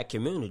the black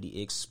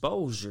community,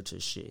 exposure to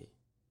shit.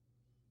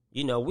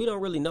 You know, we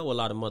don't really know a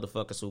lot of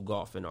motherfuckers who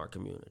golf in our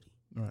community.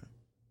 Right.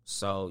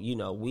 So, you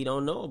know, we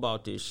don't know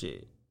about this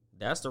shit.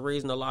 That's the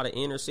reason a lot of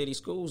inner city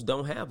schools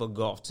don't have a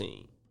golf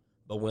team.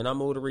 But when I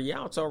moved to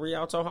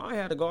Rialto High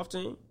had a golf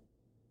team.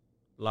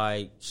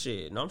 Like,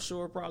 shit. And I'm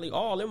sure probably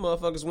all them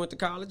motherfuckers went to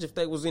college if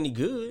they was any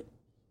good.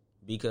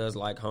 Because,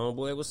 like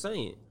Homeboy was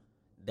saying,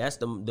 that's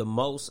the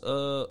most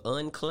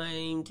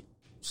unclaimed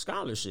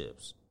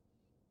scholarships.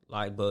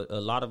 Like, but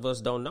a lot of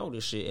us don't know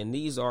this shit. And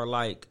these are,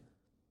 like,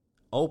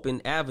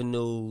 open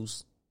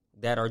avenues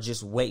that are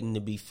just waiting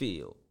to be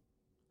filled.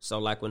 So,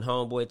 like, when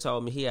Homeboy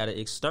told me he had an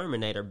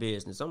exterminator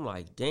business, I'm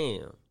like,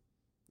 damn.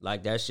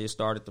 Like, that shit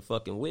started the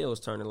fucking wheels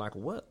turning. Like,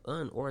 what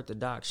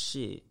unorthodox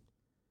shit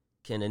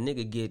can a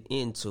nigga get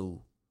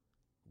into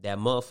that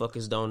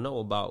motherfuckers don't know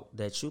about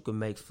that you can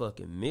make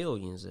fucking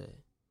millions at?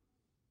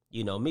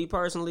 You know, me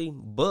personally,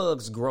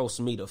 bugs gross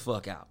me the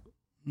fuck out.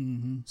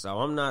 Mm-hmm. So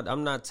I'm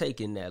not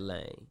taking that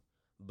lane.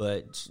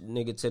 But,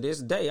 nigga, to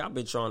this day, I've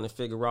been trying to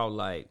figure out,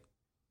 like,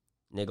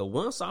 nigga,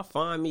 once I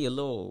find me a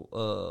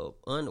little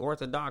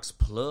unorthodox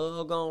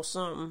plug on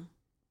something,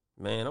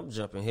 man, I'm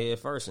jumping head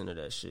first into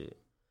that shit.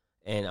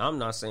 And I'm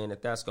not saying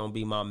that that's going to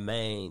be my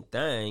main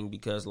thing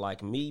because,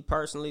 like, me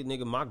personally,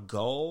 nigga, my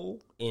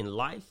goal in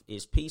life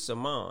is peace of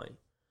mind.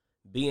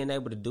 Being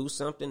able to do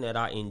something that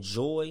I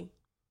enjoy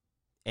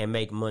and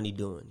make money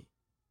doing it.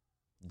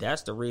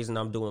 That's the reason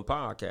I'm doing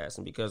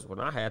podcasting, because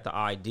when I had the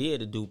idea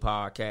to do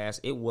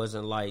podcasts, it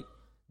wasn't like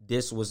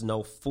this was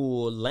no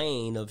full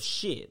lane of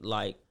shit.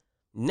 Like,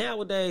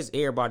 nowadays,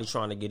 everybody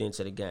trying to get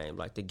into the game.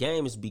 Like, the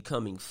game is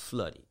becoming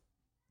flooded.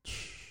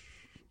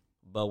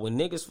 But when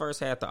niggas first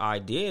had the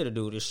idea to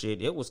do this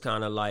shit, it was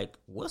kind of like,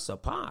 what's a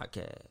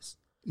podcast?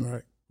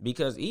 Right.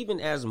 Because even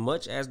as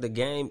much as the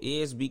game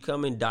is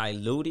becoming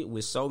diluted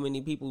with so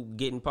many people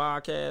getting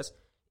podcasts,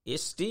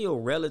 it's still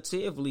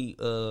relatively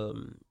a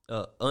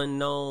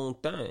unknown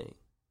thing.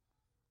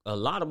 A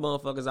lot of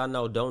motherfuckers I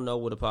know don't know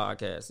what a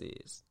podcast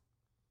is.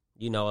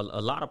 You know,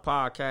 a lot of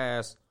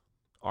podcasts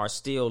are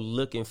still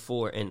looking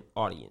for an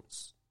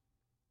audience.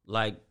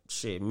 Like,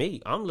 shit,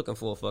 me, I'm looking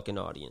for a fucking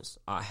audience.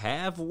 I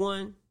have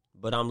one,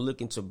 but I'm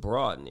looking to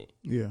broaden it.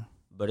 Yeah.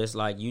 But it's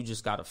like you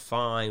just got to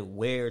find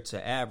where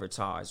to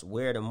advertise,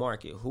 where to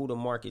market, who to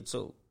market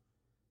to.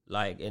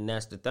 Like, and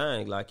that's the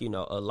thing. Like, you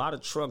know, a lot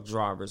of truck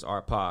drivers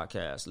are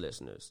podcast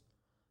listeners.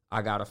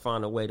 I got to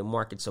find a way to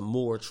market to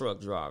more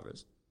truck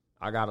drivers.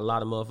 I got a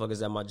lot of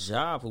motherfuckers at my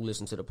job who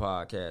listen to the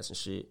podcast and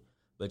shit.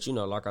 But, you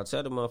know, like I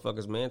tell the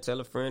motherfuckers, man, tell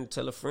a friend,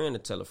 tell a friend, to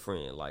tell a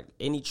friend. Like,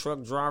 any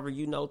truck driver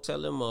you know,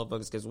 tell them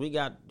motherfuckers, because we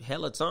got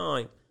hella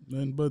time.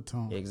 Nothing but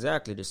time.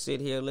 Exactly, to sit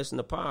here and listen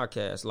to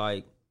podcasts.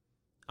 Like,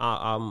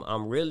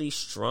 I'm really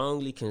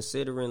strongly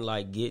considering,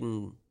 like,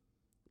 getting,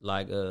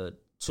 like,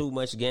 Too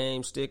Much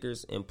Game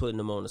stickers and putting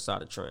them on the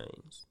side of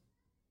trains.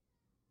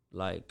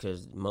 Like,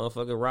 because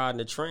motherfucker riding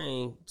the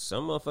train,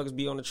 some motherfuckers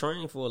be on the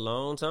train for a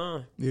long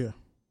time. Yeah,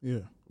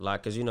 yeah.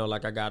 Like, because, you know,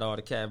 like I got all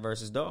the Cat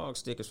vs. Dog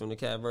stickers from the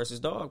Cat vs.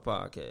 Dog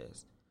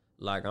podcast.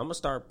 Like, I'm going to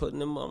start putting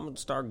them, I'm going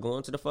to start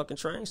going to the fucking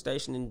train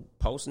station and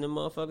posting them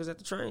motherfuckers at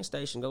the train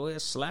station. Go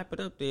ahead, slap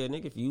it up there,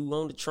 nigga. If you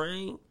on the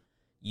train,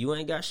 you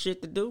ain't got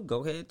shit to do,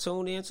 go ahead,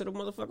 tune in to the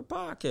motherfucking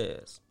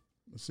podcast.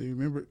 See,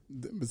 remember,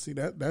 but see,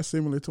 that's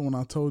similar to when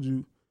I told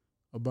you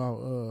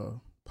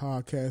about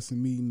podcasting,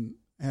 meeting,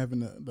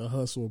 having the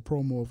hustle or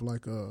promo of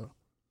like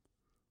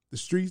the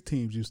street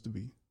teams used to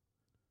be.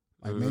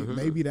 Like,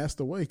 maybe that's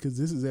the way, because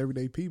this is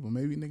everyday people.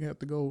 Maybe nigga have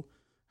to go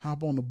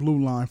hop on the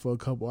blue line for a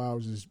couple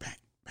hours and just bang,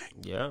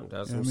 bang. Yeah,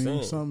 that's what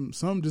I'm saying.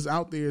 Some just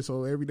out there,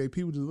 so everyday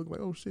people just look like,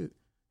 oh shit,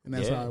 and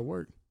that's how it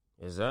worked.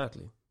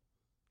 Exactly.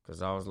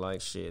 Cause I was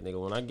like, shit,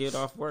 nigga, when I get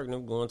off work,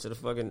 I'm going to the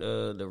fucking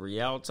the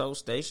Rialto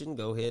station,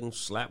 go ahead and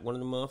slap one of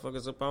the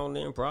motherfuckers up on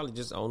there, and probably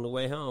just on the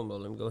way home, but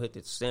let me go hit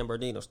the San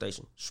Bernardino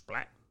station,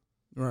 splat.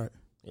 Right.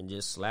 And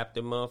just slap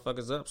them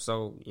motherfuckers up.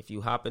 So if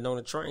you hopping on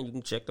a train, you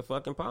can check the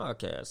fucking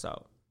podcast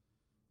out.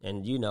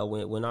 And you know,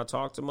 when I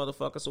talk to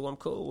motherfuckers who I'm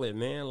cool with,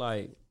 man,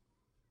 like,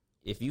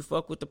 if you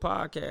fuck with the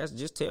podcast,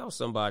 just tell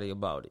somebody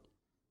about it.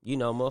 You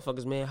know,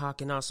 motherfuckers, man, how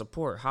can I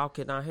support? How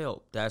can I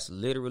help? That's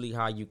literally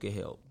how you can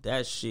help.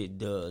 That shit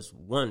does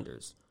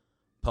wonders.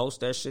 Post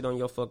that shit on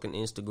your fucking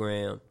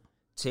Instagram.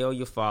 Tell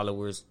your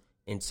followers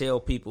and tell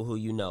people who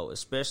you know,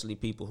 especially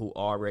people who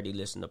already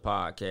listen to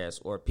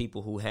podcasts or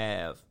people who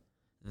have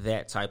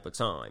that type of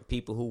time.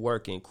 People who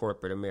work in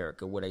corporate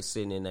America where they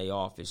sitting in their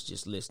office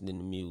just listening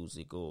to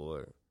music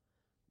or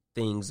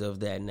things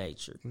of that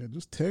nature. Yeah,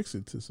 just text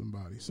it to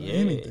somebody. Say yeah,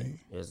 anything.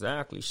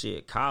 Exactly.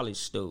 Shit. College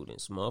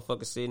students,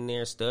 motherfuckers sitting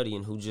there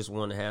studying who just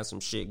want to have some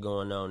shit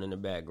going on in the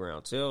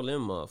background. Tell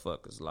them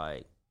motherfuckers,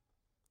 like,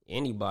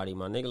 anybody,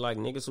 my nigga, like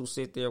niggas who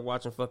sit there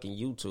watching fucking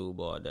YouTube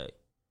all day.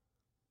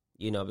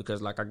 You know,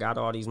 because like I got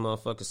all these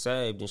motherfuckers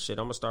saved and shit.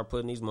 I'm gonna start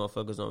putting these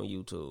motherfuckers on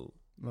YouTube.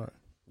 Right.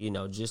 You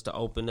know, just to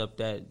open up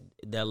that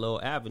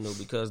little avenue,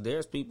 because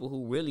there's people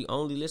who really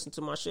only listen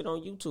to my shit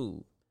on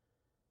YouTube.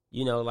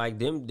 You know, like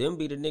them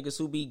be the niggas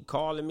who be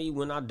calling me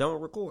when I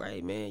don't record.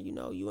 Hey, man, you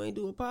know, you ain't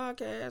do a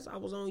podcast. I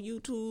was on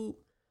YouTube.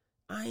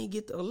 I ain't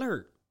get the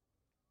alert.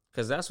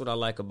 Because that's what I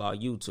like about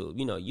YouTube.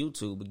 You know,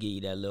 YouTube will give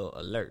you that little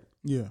alert.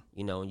 Yeah.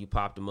 You know, when you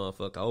pop the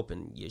motherfucker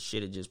open, your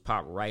shit'll just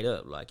pop right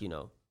up. Like, you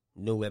know,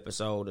 new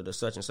episode of the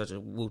such and such a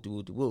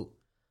woo-woo-woo.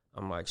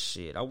 I'm like,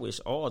 shit, I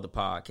wish all the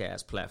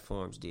podcast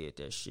platforms did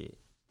that shit.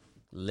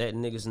 Let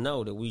niggas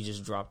know that we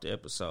just dropped the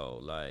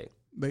episode. Like,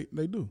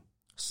 They do.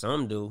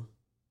 some do.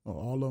 Oh,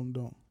 all of them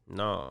don't.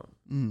 No.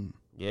 Mm.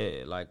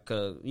 Yeah, like,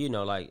 cause you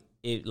know, like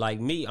it, like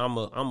me, I'm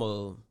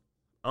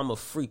a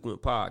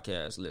frequent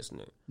podcast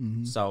listener.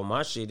 Mm-hmm. So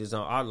my shit is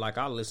on.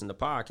 I listen to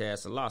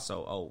podcasts a lot.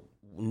 So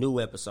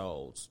new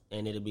episodes,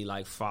 and it'll be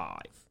like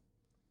 5.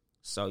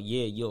 So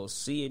yeah, you'll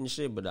see it and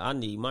shit. But I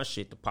need my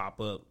shit to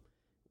pop up,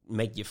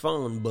 make your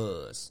phone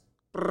buzz.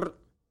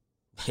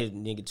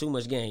 Nigga, too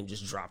much game.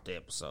 Just drop the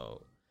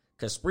episode.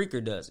 Cause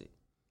Spreaker does it.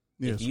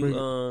 Yeah, if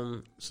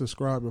you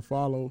subscribe and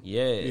follow.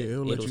 Yeah,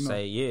 it'll let you know.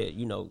 say, yeah,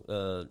 you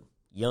know,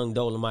 Young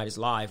Dolemite is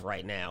live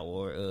right now,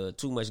 or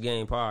Too Much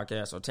Game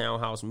Podcast or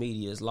Townhouse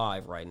Media is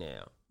live right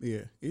now.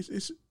 Yeah,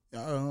 it's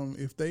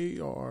if they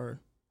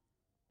are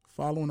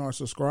following or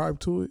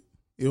subscribe to it,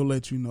 it'll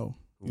let you know.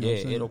 You know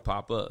Yeah, it'll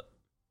pop up.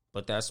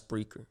 But that's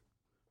Spreaker.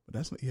 But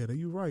that's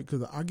you're right,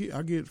 because I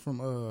get from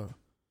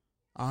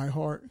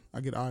iHeart, I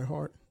get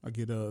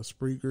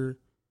Spreaker,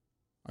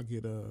 I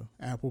get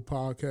Apple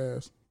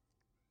Podcast.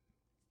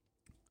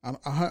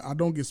 I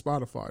don't get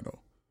Spotify though.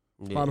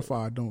 Yeah.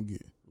 Spotify I don't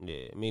get.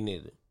 Yeah, me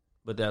neither.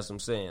 But that's what I'm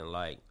saying.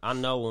 Like, I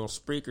know on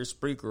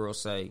Spreaker will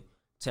say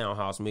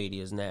Townhouse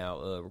Media is now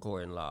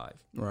recording live.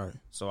 Right.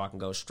 So I can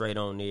go straight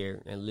on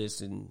there and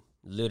listen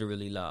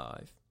literally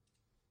live.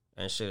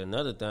 And shit,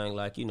 another thing,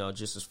 like, you know,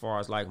 just as far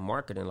as like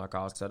marketing, like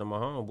I was telling my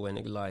homeboy,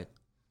 nigga, like,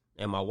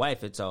 and my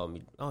wife had told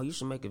me, oh, you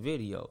should make a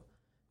video.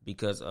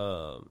 Because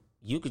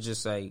you could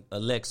just say,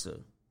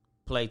 Alexa,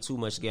 play Too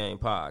Much Game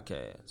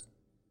Podcast.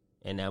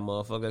 And that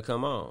motherfucker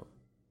come on.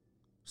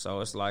 So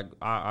it's like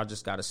I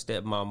just got to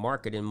step my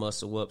marketing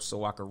muscle up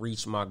so I can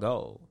reach my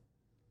goal.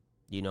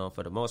 You know,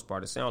 for the most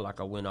part, it sounded like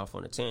I went off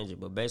on a tangent.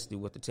 But basically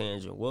what the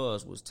tangent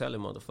was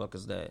telling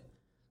motherfuckers that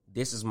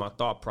this is my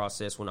thought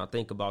process when I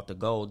think about the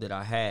goal that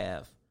I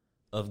have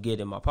of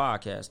getting my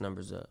podcast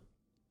numbers up.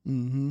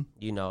 Mm-hmm.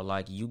 You know,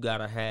 like, you got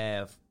to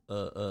have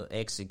a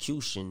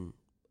execution,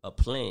 a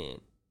plan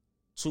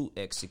to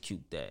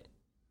execute that.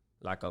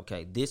 Like,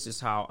 okay, this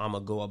is how I'm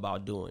going to go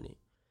about doing it.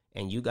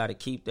 And you got to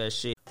keep that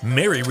shit.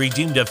 Mary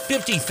redeemed a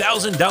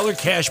 $50,000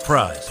 cash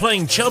prize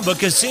playing Chumba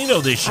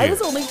Casino this year. I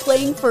was only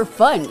playing for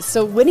fun,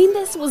 so winning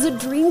this was a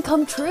dream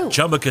come true.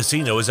 Chumba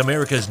Casino is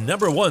America's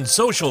 #1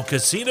 social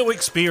casino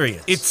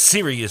experience. It's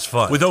serious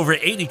fun. With over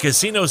 80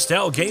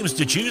 casino-style games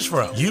to choose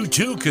from, you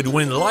too could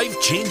win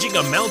life-changing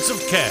amounts of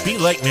cash. Be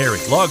like Mary.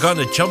 Log on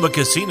to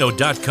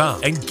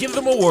ChumbaCasino.com and give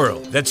them a whirl.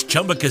 That's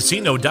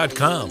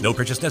ChumbaCasino.com. No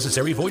purchase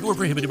necessary. Void where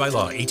prohibited by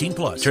law.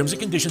 18+. Terms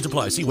and conditions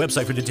apply. See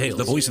website for details.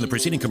 The voice in the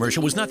preceding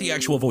commercial was not the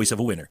actual voice of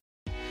a winner.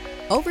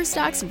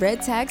 Overstock's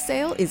Red Tag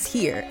Sale is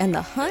here and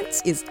the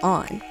hunt is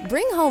on.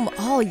 Bring home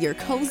all your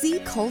cozy,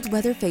 cold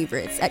weather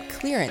favorites at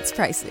clearance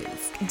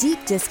prices.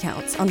 Deep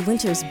discounts on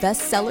winter's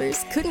best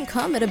sellers couldn't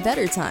come at a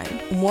better time.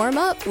 Warm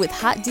up with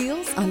hot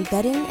deals on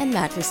bedding and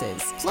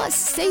mattresses. Plus,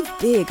 save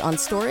big on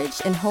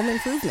storage and home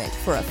improvement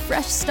for a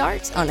fresh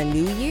start on a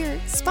new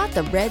year. Spot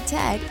the red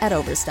tag at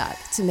Overstock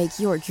to make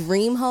your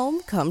dream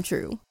home come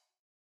true.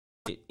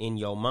 In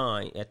your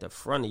mind, at the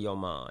front of your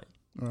mind.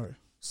 All right.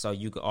 So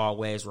you can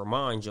always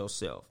remind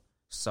yourself.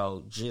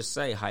 So just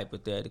say,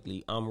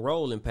 hypothetically, I'm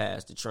rolling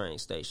past the train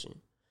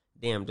station.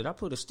 Damn, did I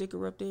put a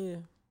sticker up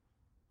there?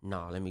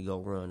 Nah, let me go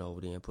run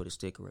over there and put a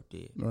sticker up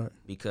there. Right.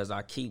 Because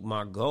I keep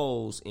my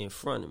goals in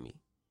front of me.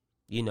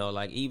 You know,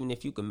 like, even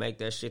if you can make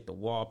that shit the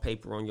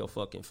wallpaper on your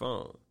fucking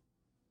phone.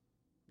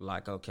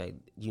 Like, okay,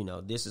 you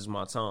know, this is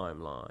my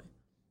timeline.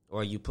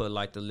 Or you put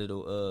like the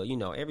little, you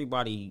know,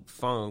 everybody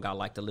phone got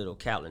like the little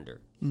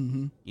calendar.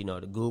 Mm-hmm. You know,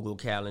 the Google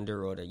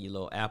Calendar or your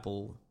little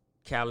Apple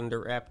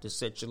Calendar app to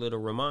set your little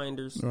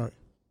reminders. Right.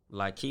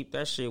 Like, keep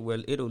that shit where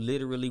it'll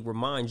literally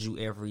remind you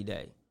every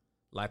day.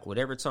 Like,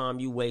 whatever time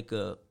you wake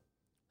up,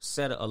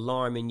 set an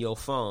alarm in your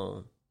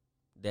phone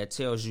that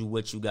tells you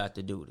what you got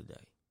to do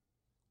today.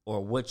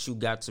 Or what you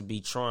got to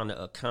be trying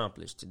to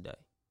accomplish today.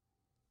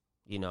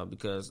 You know,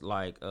 because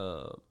like,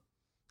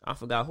 I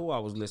forgot who I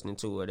was listening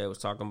to, or they was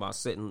talking about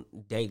setting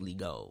daily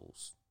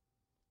goals.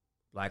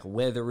 Like,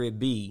 whether it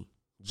be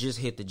just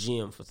hit the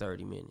gym for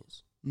 30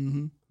 minutes,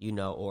 mm-hmm. you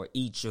know, or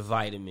eat your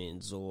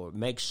vitamins, or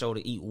make sure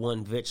to eat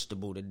one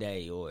vegetable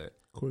today, or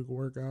quick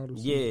workout or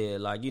something. Yeah,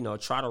 like, you know,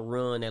 try to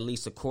run at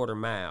least a quarter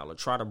mile, or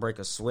try to break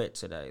a sweat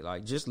today.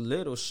 Like, just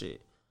little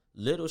shit.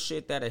 Little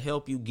shit that'll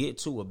help you get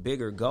to a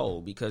bigger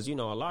goal, because, you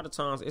know, a lot of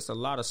times it's a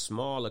lot of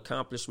small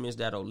accomplishments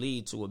that'll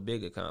lead to a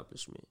big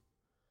accomplishment.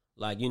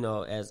 Like, you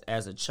know,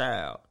 as a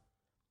child,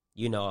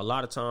 you know, a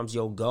lot of times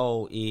your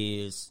goal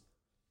is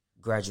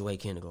graduate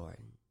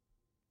kindergarten,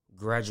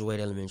 graduate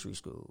elementary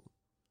school,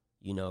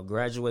 you know,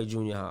 graduate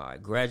junior high,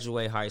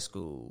 graduate high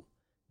school,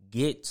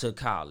 get to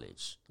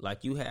college.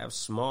 Like, you have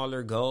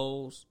smaller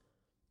goals,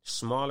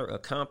 smaller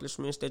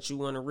accomplishments that you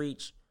want to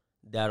reach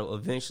that'll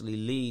eventually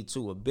lead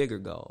to a bigger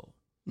goal.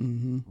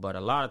 Mm-hmm. But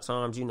a lot of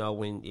times, you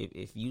know,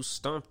 if you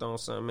stumped on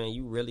something, man,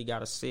 you really got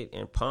to sit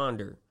and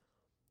ponder,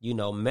 you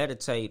know,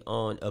 meditate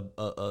on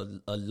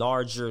a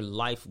larger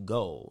life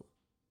goal,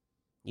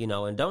 you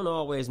know, and don't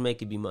always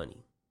make it be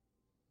money,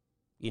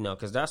 you know,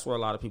 because that's where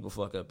a lot of people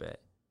fuck up at.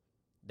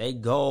 Their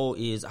goal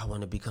is, I want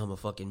to become a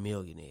fucking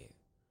millionaire.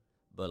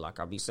 But like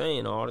I be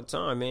saying all the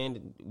time,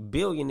 man,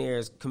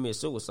 billionaires commit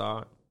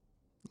suicide.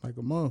 Like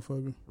a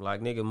motherfucker. Like,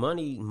 nigga,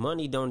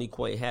 money don't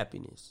equate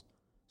happiness.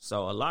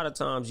 So a lot of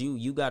times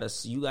you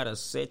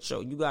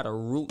gotta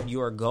root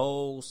your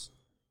goals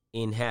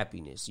in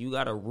happiness. You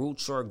gotta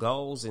root your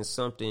goals in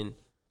something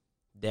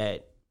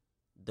that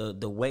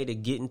the way to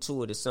get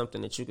into it is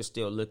something that you can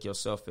still look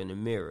yourself in the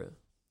mirror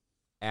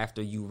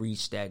after you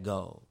reach that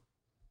goal.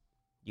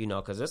 You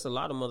know, because there's a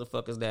lot of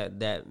motherfuckers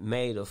that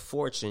made a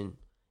fortune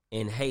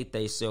and hate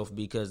theyself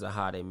because of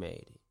how they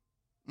made it.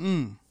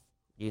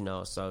 You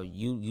know, so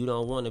you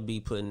don't want to be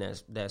put in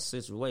that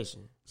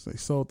situation. They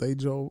sold they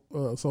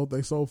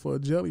soul for a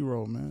jelly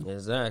roll, man.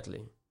 Exactly.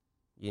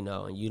 You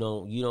know, and you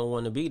don't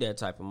want to be that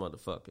type of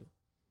motherfucker.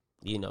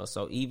 You know,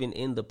 so even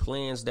in the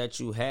plans that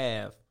you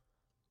have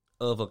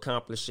of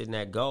accomplishing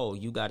that goal,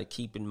 you got to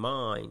keep in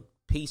mind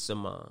peace of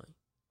mind.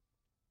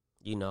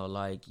 You know,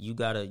 like, you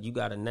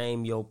gotta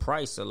name your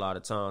price a lot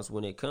of times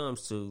when it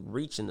comes to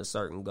reaching a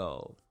certain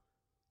goal.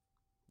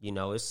 You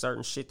know, it's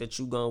certain shit that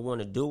you gonna want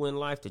to do in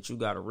life that you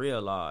gotta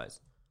realize.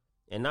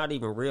 And not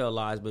even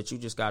realize, but you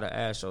just gotta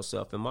ask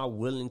yourself, am I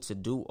willing to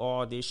do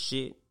all this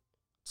shit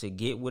to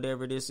get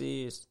whatever this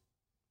is?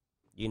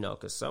 You know,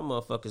 because some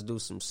motherfuckers do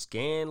some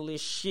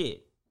scandalous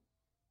shit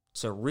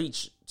to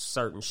reach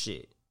certain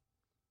shit.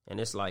 And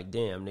it's like,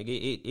 damn,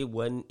 nigga, it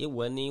wasn't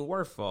even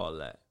worth all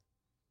that.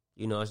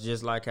 You know, it's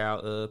just like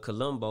how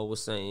Columbo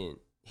was saying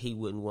he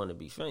wouldn't want to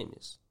be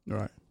famous.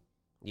 Right.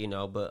 You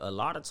know, but a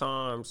lot of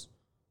times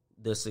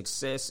the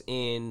success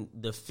in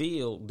the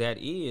field that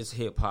is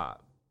hip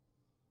hop,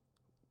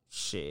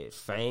 shit,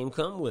 fame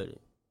come with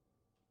it.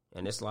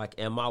 And it's like,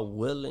 am I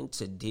willing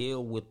to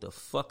deal with the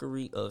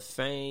fuckery of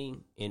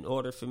fame in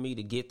order for me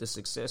to get the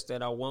success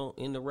that I want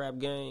in the rap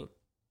game?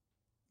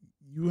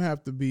 You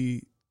have to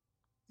be,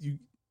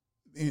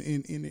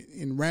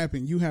 in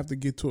rapping, you have to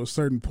get to a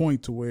certain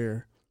point to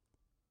where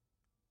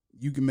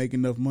you can make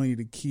enough money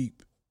to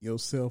keep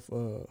yourself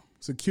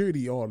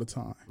security all the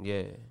time.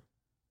 Yeah.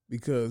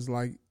 Because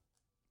like,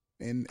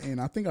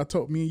 and I think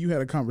me and you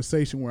had a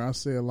conversation where I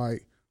said,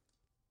 like,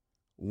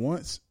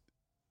 once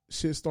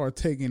shit start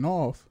taking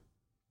off,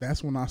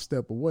 that's when I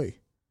step away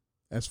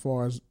as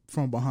far as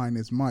from behind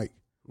this mic.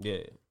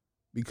 Yeah.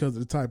 Because of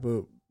the type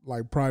of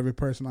like private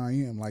person I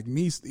am. Like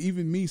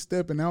even me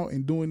stepping out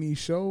and doing these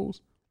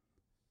shows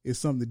is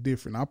something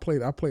different. I play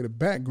the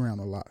background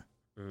a lot.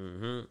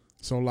 Mm-hmm.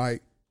 So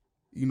like,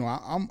 you know,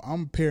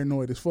 I'm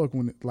paranoid as fuck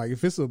when like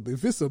if it's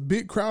a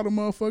big crowd of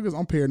motherfuckers,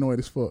 I'm paranoid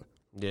as fuck.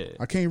 Yeah.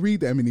 I can't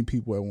read that many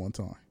people at one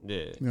time. Yeah.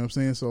 You know what I'm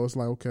saying? So it's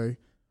like, okay,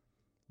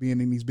 being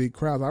in these big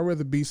crowds, I'd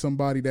rather be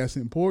somebody that's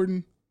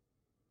important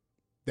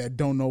that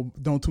don't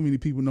too many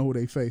people know who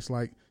they face.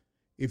 Like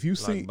if you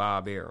see like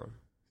Bob Arum.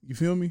 You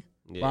feel me?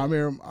 Yeah. Bob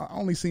Arum, I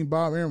only seen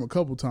Bob Arum a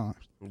couple times.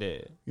 Yeah.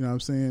 You know what I'm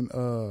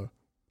saying?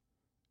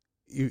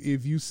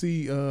 If you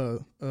see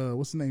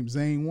what's his name?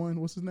 Zane One,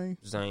 what's his name?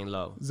 Zane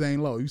Lowe.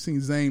 Zane Lowe. You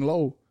seen Zane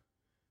Lowe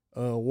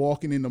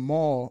walking in the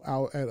mall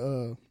out at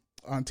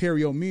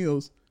Ontario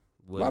Mills.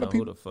 A lot of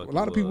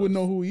people would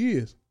know who he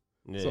is.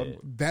 Yeah. So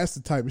that's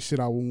the type of shit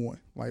I would want.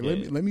 Like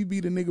let me be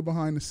the nigga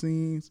behind the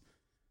scenes.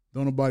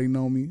 Don't nobody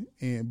know me,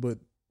 but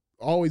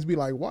always be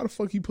like, why the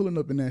fuck he pulling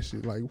up in that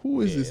shit? Like,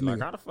 who is this nigga?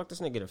 Like, how the fuck this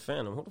nigga get a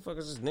Phantom? Who the fuck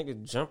is this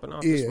nigga jumping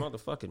off this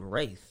motherfucking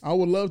Wraith? I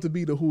would love to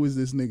be the who is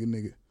this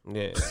nigga.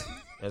 Yeah,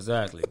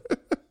 exactly.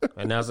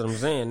 And that's what I'm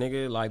saying,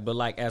 nigga. Like, but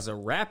like as a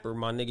rapper,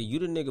 my nigga, you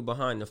the nigga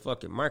behind the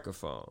fucking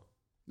microphone.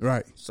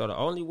 Right. So the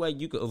only way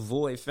you could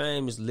avoid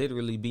fame is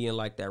literally being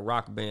like that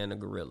rock band of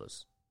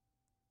Gorillas.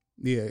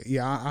 Yeah.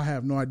 I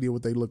have no idea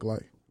what they look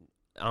like.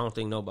 I don't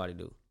think nobody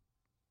do.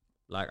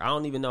 Like, I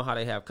don't even know how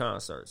they have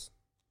concerts.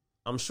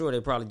 I'm sure they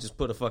probably just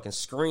put a fucking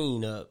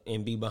screen up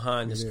and be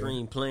behind the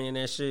screen playing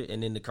that shit,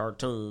 and then the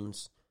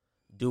cartoons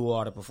do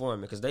all the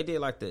performing. Because they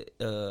did like the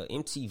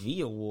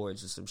MTV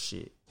Awards or some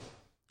shit,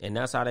 and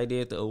that's how they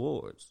did the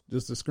awards.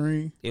 Just the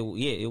screen? It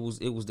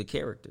was the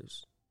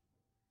characters.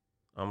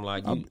 I'm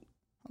like, I'll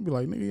be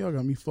like, nigga, y'all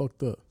got me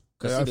fucked up.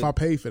 If I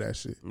pay for that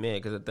shit. Man,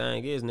 because the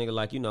thing is, nigga,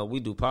 like, you know, we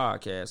do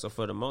podcasts, so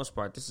for the most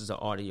part, this is an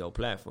audio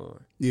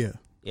platform. Yeah.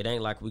 It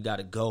ain't like we got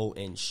to go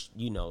and,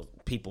 you know,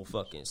 people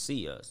fucking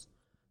see us.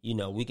 You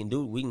know, we can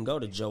go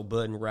the Joe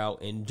Budden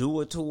route and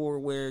do a tour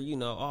where, you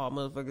know, oh,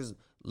 motherfuckers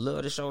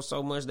love the show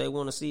so much they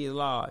want to see it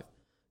live.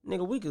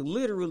 Nigga, we could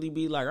literally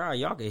be like, all right,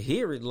 y'all can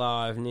hear it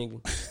live,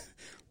 nigga.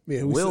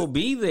 Yeah, we'll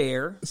be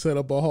there. Set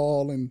up a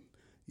hall and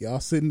y'all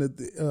sitting at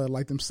the,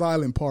 like them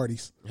silent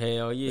parties.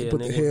 Hell yeah,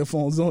 put nigga. the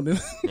headphones on them.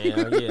 Hell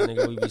yeah,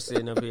 nigga. We be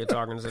sitting up here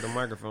talking to the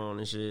microphone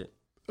and shit.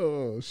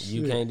 Oh shit!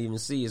 You can't even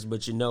see us,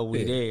 but you know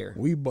we there.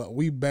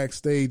 We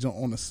backstage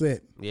on the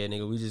set. Yeah,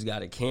 nigga. We just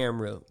got a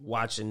camera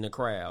watching the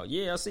crowd.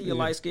 Yeah, I see your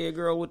light skinned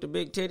girl with the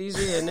big titties.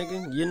 Yeah,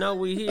 nigga. You know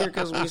we here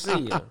because we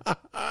see you.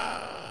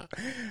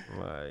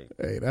 Like,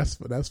 hey,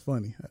 that's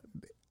funny.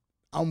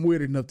 I'm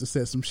weird enough to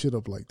set some shit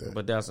up like that.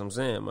 But that's what I'm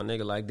saying, my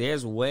nigga. Like,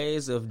 there's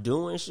ways of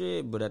doing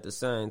shit, but at the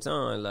same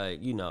time,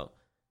 like, you know,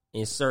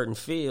 in certain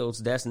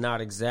fields, that's not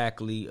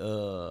exactly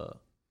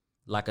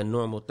like a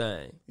normal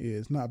thing. Yeah,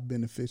 it's not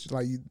beneficial.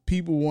 Like,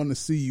 people want to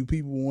see you,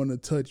 people want to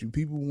touch you,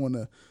 people want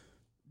to.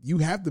 You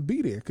have to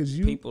be there because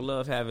people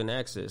love having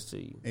access to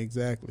you.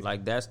 Exactly.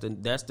 Like, that's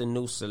the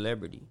new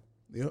celebrity.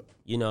 Yep.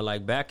 You know,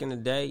 like back in the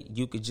day,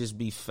 you could just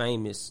be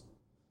famous,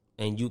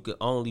 and you could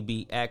only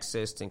be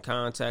accessed and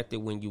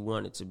contacted when you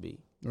wanted to be.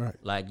 Right.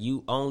 Like,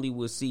 you only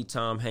would see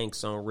Tom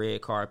Hanks on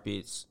red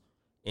carpets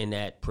and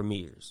at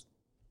premieres.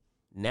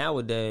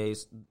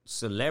 Nowadays,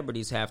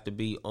 celebrities have to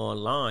be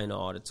online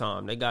all the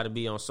time. They got to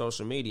be on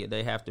social media.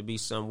 They have to be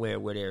somewhere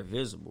where they're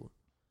visible.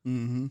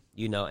 Mm-hmm.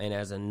 You know, and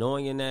as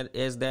annoying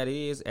as that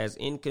is, as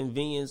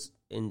inconvenient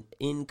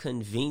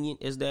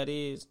as that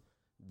is,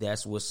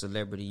 that's what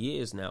celebrity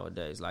is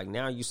nowadays. Like,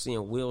 now you're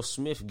seeing Will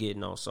Smith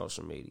getting on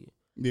social media.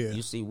 Yeah.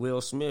 You see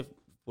Will Smith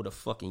with a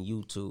fucking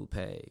YouTube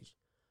page.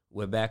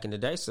 Where back in the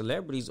day,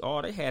 celebrities,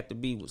 all they had to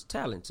be was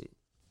talented.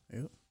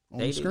 Yep. On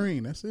the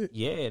screen, that's it.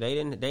 Yeah, they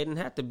didn't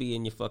have to be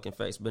in your fucking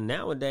face. But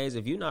nowadays,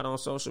 if you're not on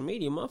social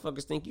media,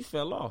 motherfuckers think you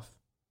fell off.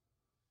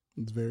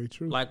 It's very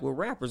true. Like with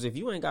rappers, if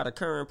you ain't got a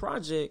current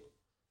project,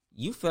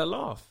 you fell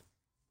off.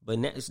 But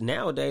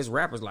nowadays,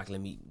 rappers like, let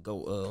me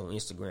go on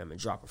Instagram and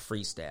drop a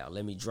freestyle.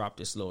 Let me drop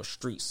this little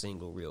street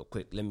single real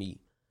quick. Let me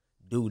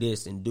do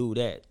this and do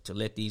that to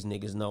let these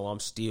niggas know I'm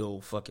still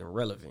fucking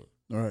relevant.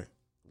 All right.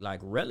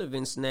 Like,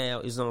 relevance now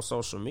is on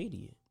social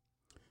media.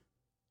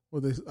 Well,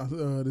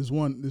 this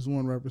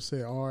one rapper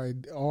said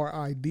our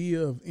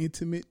idea of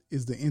intimate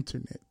is the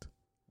internet.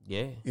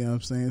 Yeah. You know what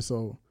I'm saying?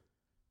 So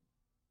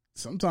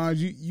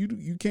sometimes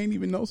you can't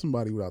even know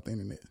somebody without the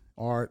internet.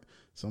 Or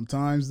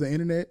sometimes the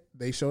internet,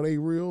 they show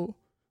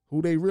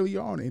who they really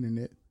are on the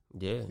internet.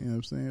 Yeah. You know what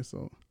I'm saying?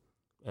 So,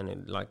 and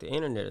then, like, the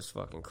internet is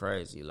fucking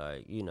crazy.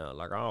 Like, you know,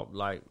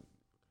 like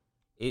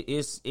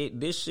this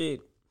shit.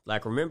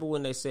 Like, remember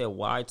when they said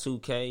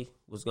Y2K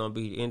was gonna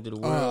be the end of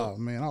the world? Oh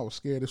man, I was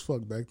scared as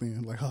fuck back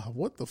then. Like,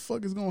 what the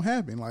fuck is gonna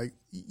happen? Like,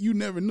 you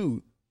never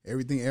knew.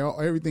 Everything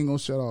gonna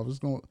shut off.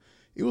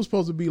 It was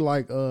supposed to be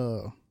like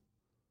I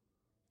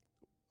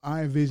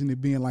envisioned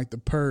it being like the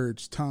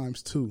Purge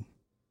 ×2.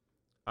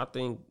 I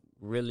think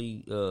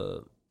really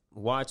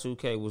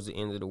Y2K was the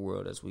end of the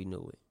world as we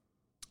knew it.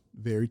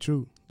 Very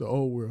true. The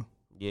old world.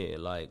 Yeah,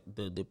 like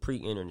the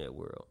pre-internet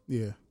world.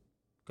 Yeah.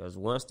 Because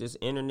once this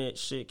internet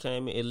shit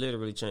came in, it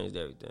literally changed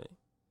everything.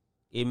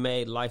 It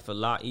made life a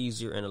lot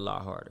easier and a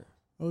lot harder.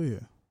 Oh, yeah.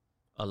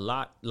 A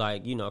lot,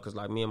 like, you know, because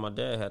like me and my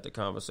dad had the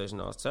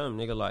conversation. I was telling him,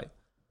 nigga, like,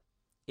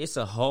 it's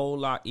a whole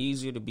lot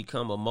easier to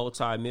become a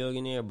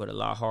multi-millionaire, but a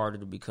lot harder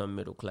to become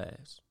middle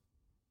class.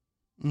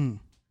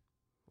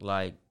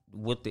 Like,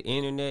 with the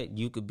internet,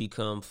 you could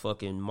become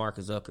fucking Mark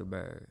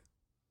Zuckerberg.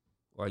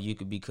 Or you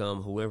could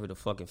become whoever the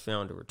fucking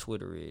founder of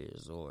Twitter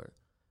is. Or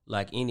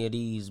like any of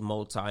these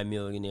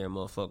multi-millionaire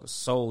motherfuckers,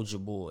 Soulja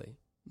Boy.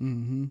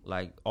 Mm-hmm.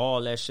 Like,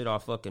 all that shit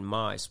off fucking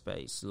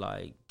MySpace.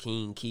 Like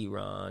King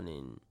Kieran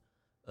and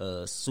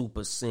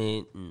Super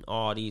Cent and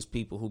all these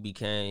people who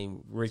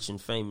became rich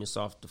and famous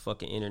off the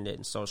fucking internet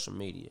and social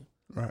media.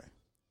 Right.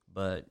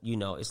 But, you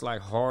know, it's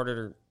like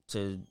harder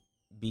to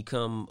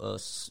become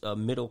a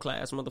middle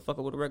class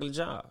motherfucker with a regular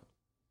job.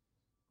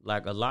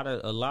 Like, a lot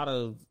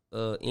of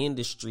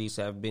industries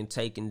have been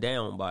taken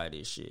down by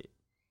this shit.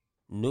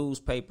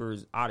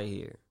 Newspapers out of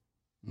here.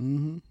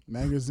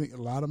 Magazine,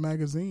 a lot of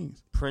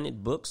magazines.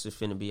 Printed books are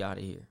finna be out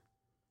of here.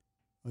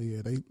 Oh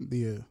yeah,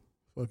 they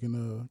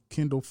fucking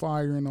Kindle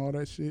Fire and all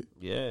that shit.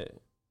 Yeah.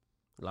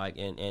 Like,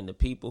 and the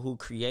people who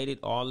created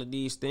all of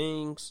these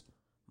things,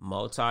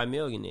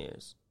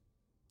 multi-millionaires.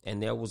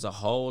 And there was a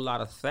whole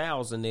lot of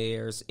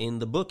thousandaires in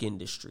the book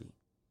industry,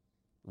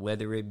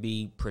 whether it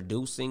be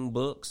producing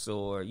books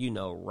or, you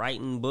know,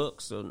 writing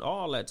books and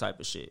all that type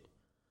of shit.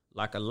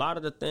 Like, a lot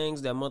of the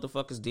things that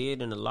motherfuckers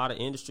did in a lot of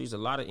industries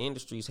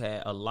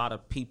had a lot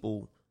of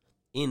people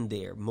in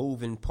there,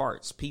 moving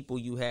parts, people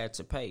you had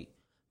to pay.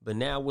 But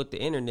now with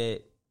the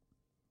internet,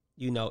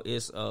 you know,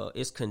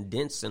 it's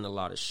condensing a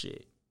lot of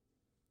shit.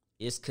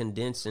 It's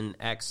condensing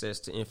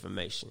access to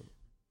information.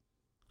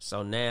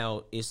 So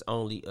now it's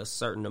only a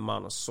certain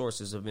amount of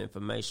sources of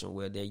information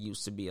where there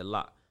used to be a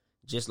lot.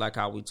 Just like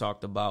how we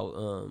talked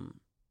about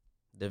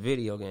the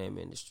video game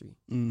industry.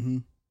 Mm-hmm.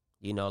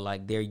 You know,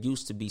 like, there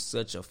used to be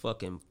such a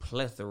fucking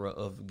plethora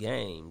of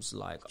games.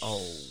 Like,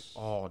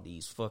 all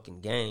these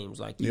fucking games.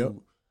 Like,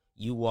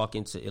 you walk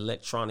into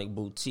Electronic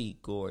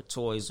Boutique or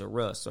Toys R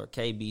Us or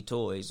KB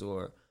Toys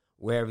or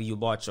wherever you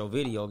bought your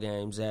video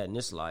games at, and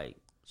it's like,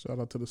 shout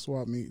out to the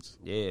swap meets.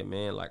 Yeah,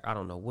 man. Like, I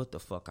don't know what the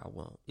fuck I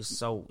want. It's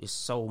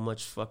so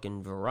much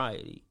fucking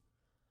variety.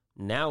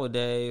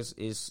 Nowadays,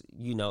 it's,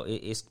 you know,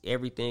 it's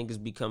everything is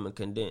becoming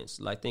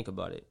condensed. Like, think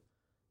about it.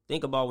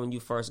 Think about when you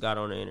first got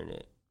on the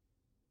internet.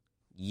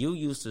 You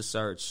used to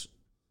search.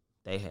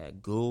 They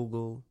had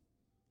Google,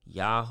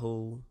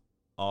 Yahoo,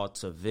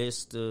 Alta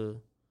Vista.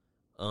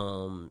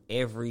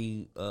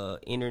 Every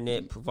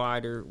internet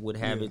provider would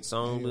have its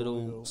own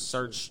little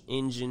search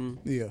engine.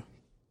 Yeah.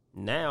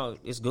 Now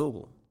it's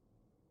Google.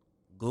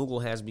 Google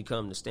has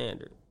become the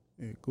standard.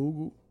 Yeah,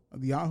 Google,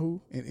 Yahoo,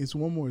 and it's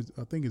one more.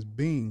 I think it's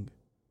Bing.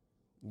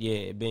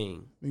 Yeah,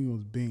 Bing. I think it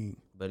was Bing.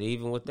 But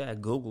even with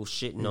that, Google's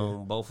shitting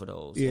on both of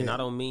those. Yeah. And I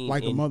don't mean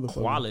like in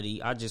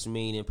quality. I just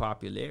mean in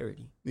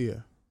popularity.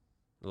 Yeah.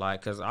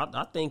 Like, because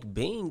I think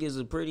Bing is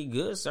a pretty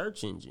good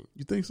search engine.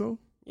 You think so?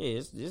 Yeah,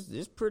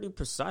 it's pretty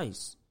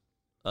precise.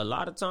 A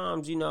lot of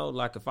times, you know,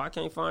 like, if I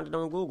can't find it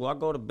on Google, I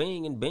go to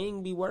Bing, and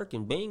Bing be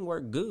working. Bing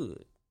work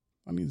good.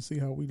 I need to see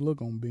how we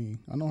look on Bing.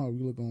 I know how we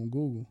look on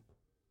Google.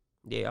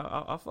 Yeah,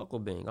 I fuck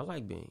with Bing. I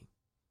like Bing.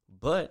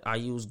 But I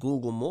use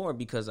Google more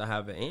because I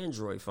have an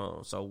Android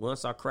phone. So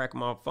once I crack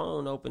my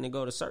phone open and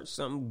go to search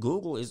something,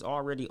 Google is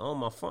already on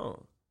my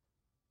phone.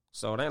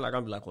 So it ain't like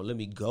I'm like, well, let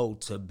me go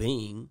to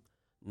Bing.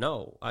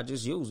 No, I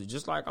just use it.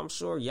 Just like I'm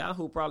sure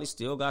Yahoo probably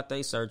still got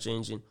their search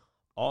engine.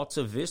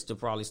 Alta Vista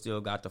probably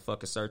still got the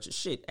fucking search.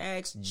 Shit,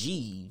 Ask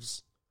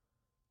Jeeves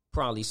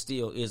probably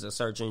still is a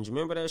search engine.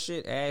 Remember that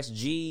shit? Ask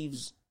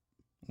Jeeves.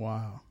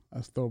 Wow.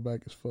 That's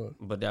throwback as fuck.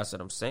 But that's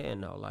what I'm saying,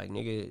 though. Like,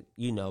 nigga,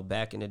 you know,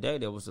 back in the day,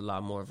 there was a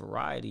lot more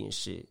variety and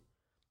shit.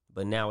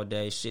 But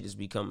nowadays, shit is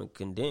becoming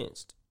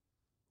condensed.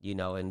 You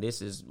know, and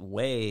this is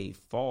way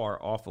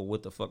far off of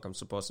what the fuck I'm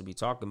supposed to be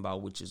talking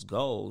about, which is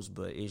goals.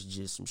 But it's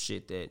just some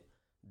shit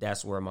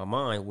that's where my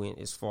mind went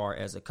as far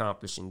as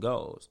accomplishing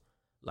goals.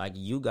 Like,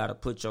 you got to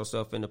put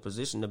yourself in a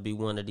position to be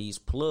one of these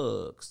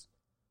plugs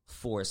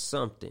for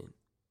something.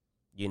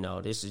 You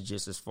know, this is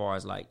just as far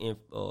as, like,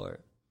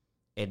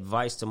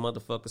 advice to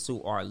motherfuckers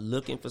who are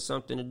looking for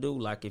something to do.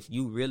 Like, if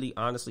you really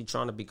honestly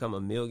trying to become a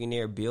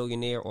millionaire,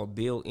 billionaire, or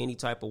build any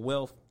type of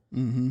wealth,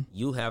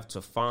 you have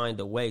to find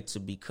a way to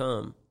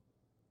become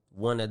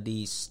one of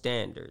these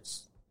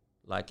standards.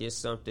 Like, it's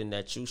something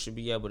that you should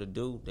be able to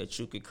do, that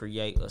you could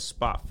create a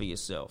spot for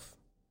yourself.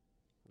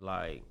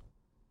 Like,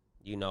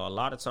 you know, a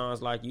lot of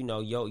times, like, you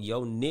know,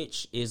 your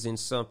niche isn't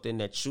something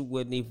that you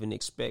wouldn't even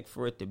expect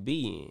for it to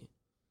be in.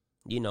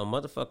 You know,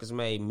 motherfuckers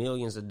made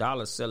millions of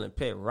dollars selling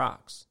pet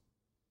rocks.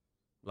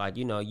 Like,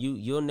 you know,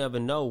 you'll never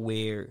know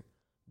where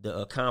the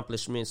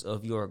accomplishments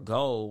of your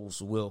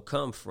goals will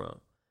come from.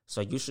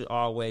 So you should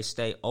always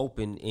stay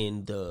open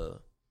in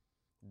the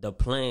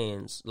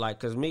plans. Like,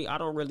 because me, I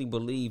don't really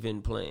believe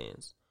in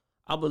plans.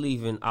 I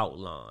believe in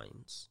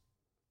outlines.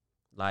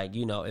 Like,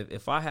 you know,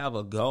 if I have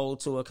a goal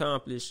to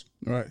accomplish,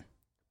 right,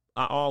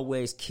 I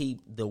always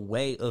keep the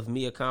way of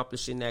me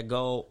accomplishing that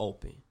goal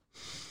open.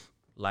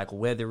 Like,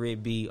 whether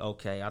it be,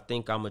 okay, I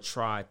think I'm going to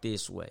try it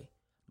this way.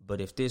 But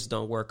if this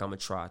don't work, I'm going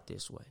to try it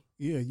this way.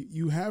 Yeah,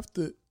 you have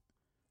to,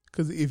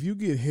 because if you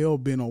get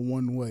hell-bent on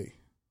one way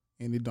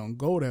and it don't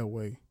go that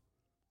way,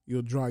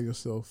 you'll drive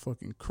yourself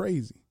fucking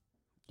crazy.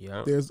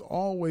 Yeah. There's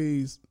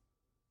always,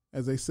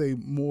 as they say,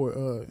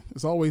 more,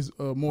 it's always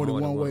more than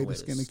one way to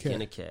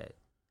skin a cat.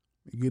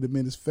 You get him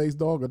in his face,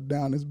 dog, or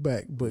down his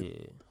back. But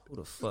yeah, who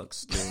the fuck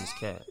skins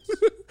cats?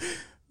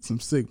 Some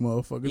sick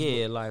motherfuckers.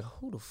 Yeah, like,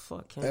 who the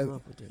fuck came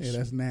up with this shit?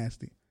 That's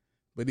nasty.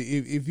 But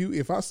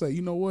if I say,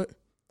 you know what?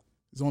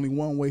 There's only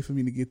one way for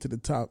me to get to the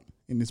top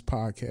in this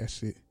podcast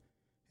shit.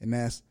 And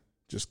that's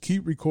just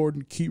keep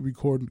recording.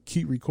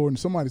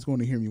 Somebody's going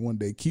to hear me one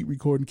day. Keep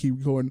recording.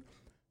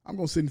 I'm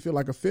going to sit and feel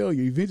like a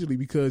failure eventually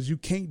because you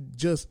can't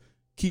just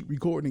keep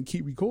recording.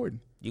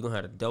 You're going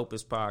to have the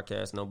dopest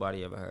podcast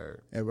nobody ever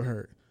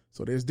heard.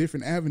 So there's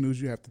different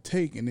avenues you have to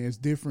take, and there's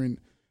different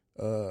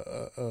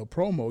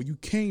promo. You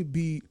can't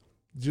be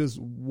just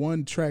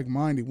one track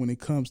minded when it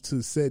comes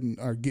to setting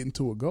or getting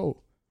to a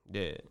goal.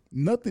 Yeah.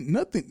 Nothing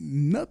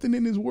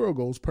in this world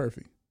goes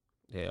perfect.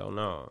 Hell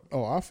no.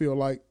 Oh, I feel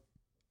like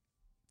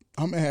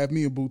I'm gonna have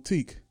me a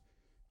boutique.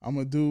 I'm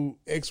gonna do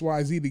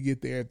XYZ to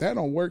get there. If that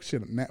don't work,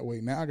 shit, that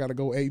way. Now I gotta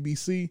go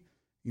ABC.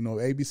 You know,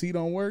 ABC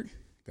don't work.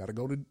 Gotta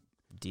go to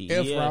DEF.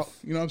 F route.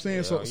 You know what I'm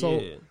saying? Hell So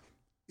yeah.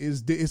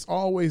 it's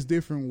always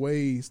different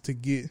ways to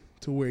get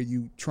to where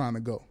you trying to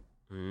go.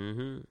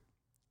 Mm-hmm.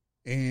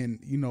 And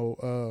you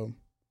know,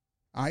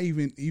 I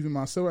even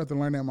myself had to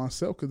learn that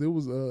myself, because it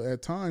was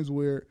at times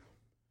where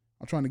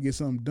I'm trying to get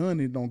something done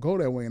and it don't go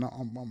that way, and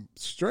I'm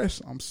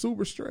stressed. I'm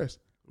super stressed.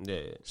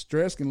 Yeah.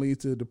 Stress can lead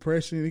to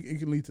depression. It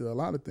can lead to a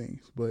lot of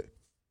things, but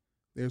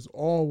there's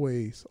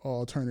always an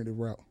alternative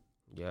route.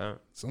 Yeah.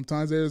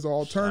 Sometimes there's an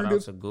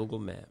alternative. Shout out to Google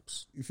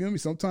Maps. You feel me?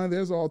 Sometimes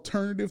there's an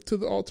alternative to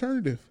the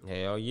alternative.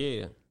 Hell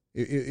yeah.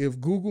 If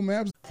Google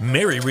Maps.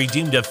 Mary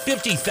redeemed a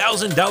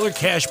 $50,000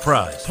 cash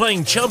prize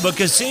playing Chumba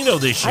Casino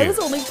this year. I was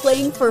only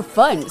playing for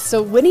fun,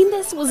 so winning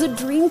this was a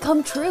dream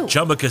come true.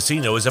 Chumba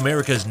Casino is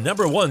America's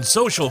 #1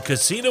 social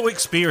casino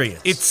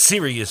experience. It's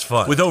serious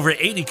fun. With over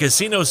 80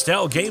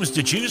 casino-style games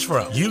to choose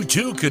from, you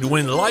too could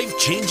win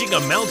life-changing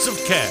amounts of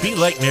cash. Be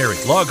like Mary.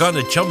 Log on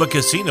to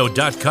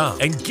ChumbaCasino.com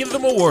and give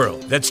them a whirl.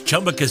 That's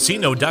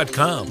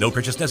ChumbaCasino.com. No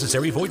purchase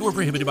necessary. Void or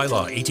prohibited by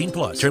law.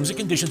 18+. Terms and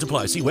conditions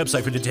apply. See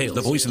website for details.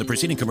 The voice in the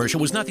preceding commercial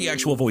was not the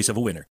actual voice of a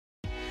winner.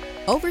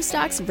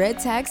 Overstock's Red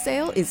Tag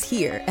Sale is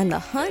here and the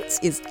hunt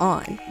is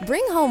on.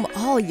 Bring home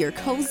all your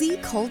cozy,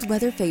 cold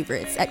weather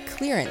favorites at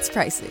clearance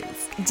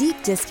prices. Deep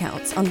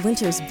discounts on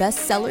winter's best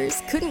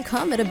sellers couldn't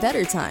come at a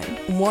better time.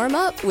 Warm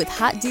up with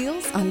hot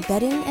deals on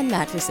bedding and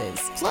mattresses.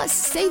 Plus,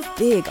 save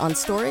big on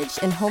storage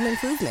and home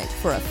improvement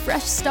for a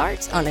fresh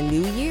start on a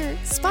new year.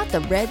 Spot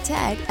the red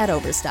tag at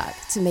Overstock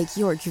to make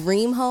your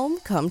dream home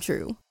come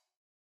true.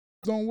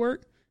 Don't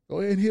work, go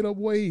ahead and hit up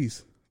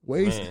Waze.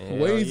 Waze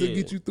will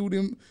get you through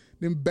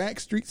them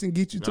back streets and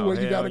get you to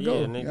where you gotta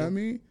go. Nigga. You know what I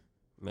mean?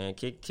 Man,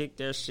 kick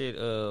that shit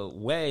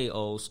way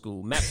old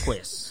school.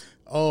 MapQuest.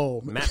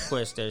 Oh,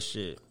 MapQuest that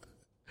shit.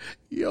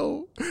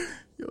 Yo,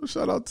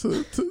 shout out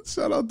to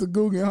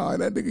Guggenheim.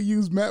 That nigga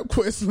used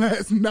MapQuest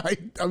last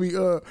night.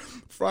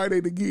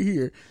 Friday to get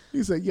here.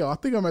 He said, "Yo, I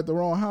think I'm at the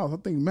wrong house. I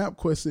think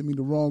MapQuest sent me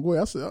the wrong way."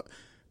 I said,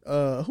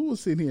 who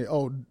was sitting here?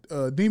 Oh,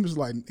 Demon's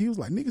like, he was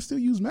like, nigga still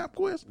use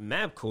MapQuest?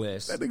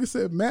 MapQuest. That nigga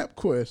said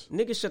MapQuest.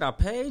 Nigga, should I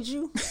paid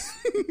you?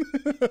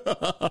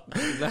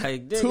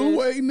 Like, nigga.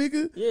 Two-way,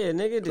 nigga? Yeah,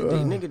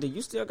 nigga, do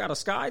you still got a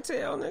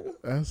SkyTel, nigga?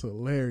 That's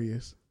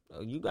hilarious.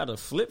 Oh, you got a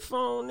flip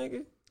phone,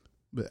 nigga?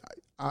 But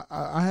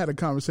I had a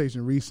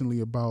conversation recently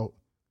about,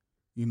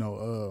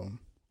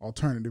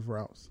 alternative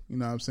routes. You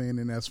know what I'm saying?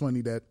 And that's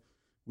funny that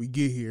we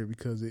get here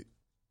because it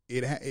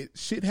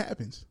shit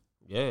happens.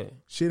 Yeah.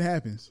 Shit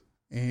happens.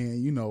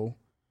 And,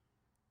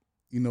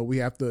 we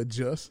have to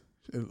adjust.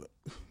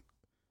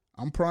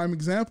 I'm prime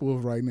example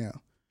of right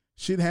now.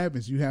 Shit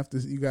happens. You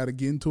got to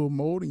get into a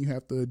mode and you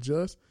have to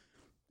adjust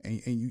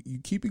and you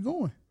keep it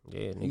going.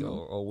 Yeah, nigga,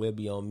 or we'll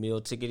be on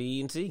meal ticket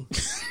E&T.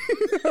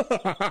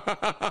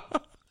 I'd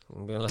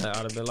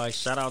have been like,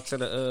 shout out to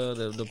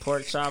the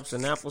pork chops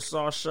and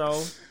applesauce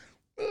show.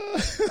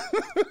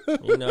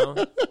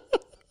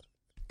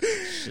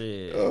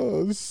 Shit.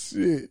 Oh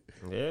shit.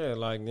 Yeah,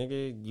 like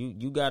nigga,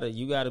 you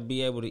gotta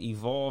be able to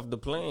evolve the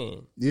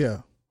plan.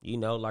 Yeah.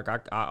 Like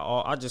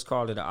I just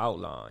called it an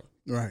outline.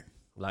 Right.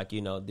 Like,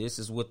 this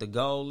is what the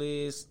goal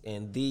is,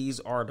 and these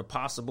are the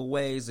possible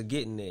ways of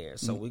getting there.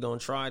 So we're gonna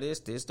try this.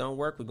 This don't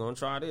work. We're gonna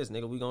try this,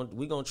 nigga.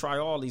 We gonna try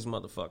all these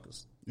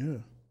motherfuckers. Yeah.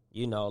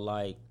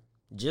 Like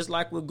just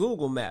like with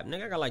Google Map,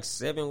 nigga, I got like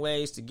 7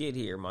 ways to get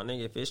here, my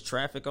nigga. If it's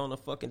traffic on the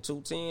fucking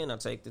 210, I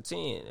take the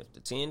 10. If the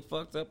 10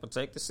 fucked up, I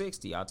take the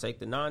 60. I take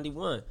the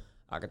 91.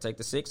 I can take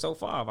the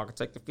 605. I can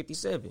take the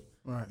 57.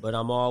 Right. But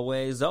I'm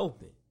always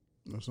open.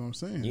 That's what I'm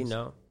saying.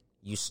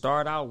 You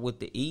start out with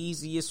the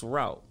easiest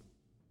route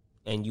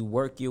and you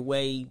work your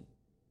way,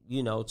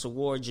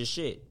 towards your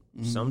shit.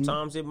 Mm-hmm.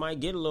 Sometimes it might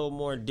get a little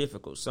more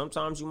difficult.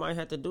 Sometimes you might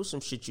have to do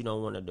some shit you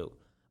don't want to do.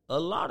 A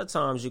lot of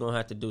times you're going to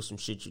have to do some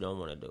shit you don't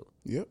want to do.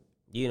 Yep.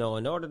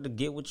 In order to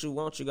get what you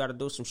want, you got to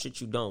do some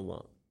shit you don't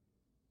want.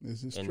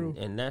 This is true.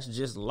 And that's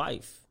just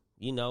life.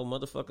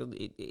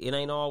 Motherfuckers, it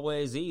ain't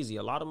always easy.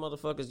 A lot of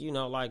motherfuckers,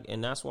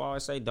 and that's why I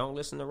say don't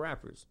listen to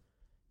rappers.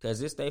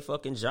 Because it's their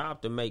fucking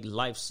job to make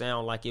life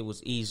sound like it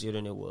was easier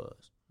than it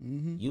was.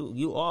 Mm-hmm.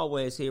 You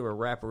always hear a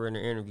rapper in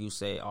an interview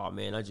say, "Oh,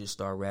 man, I just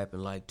started rapping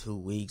like 2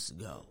 weeks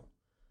ago.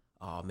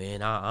 Oh,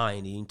 man, I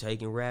ain't even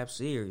taking rap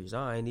serious.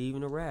 I ain't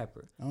even a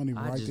rapper. I don't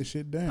even write this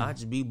shit down. I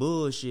just be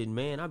bullshitting,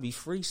 man. I be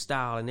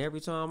freestyling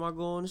every time I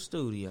go in the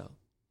studio."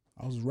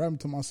 I was rapping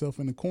to myself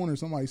in the corner.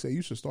 Somebody said,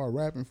 "You should start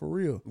rapping for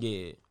real."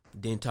 Yeah.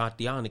 Then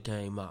Tatiana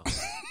came out.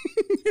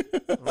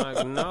 I'm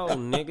like, no,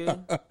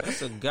 nigga.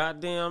 That's a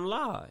goddamn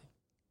lie.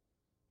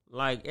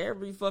 Like,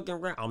 every fucking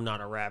rap. I'm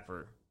not a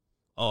rapper.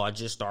 Oh, I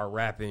just started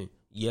rapping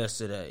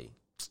yesterday.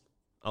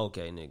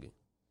 Okay, nigga.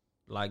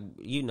 Like,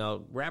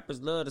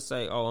 rappers love to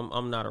say, "Oh,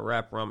 I'm not a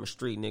rapper. I'm a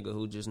street nigga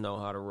who just know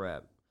how to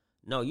rap."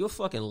 No, you're a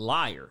fucking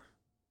liar.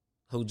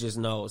 who just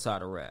knows how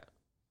to rap.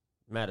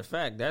 Matter of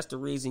fact, that's the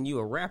reason you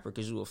a rapper,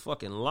 because you a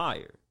fucking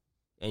liar.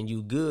 And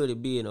you good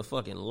at being a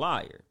fucking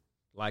liar.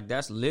 Like,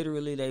 that's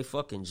literally their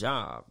fucking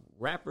job.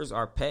 Rappers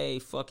are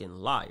paid fucking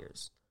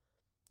liars.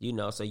 You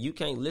know, so you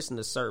can't listen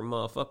to certain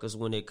motherfuckers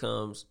when it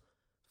comes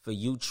for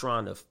you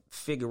trying to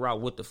figure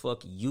out what the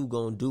fuck you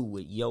gonna do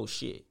with your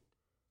shit.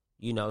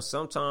 You know,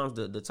 sometimes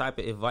the type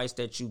of advice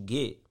that you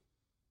get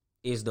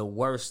is the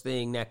worst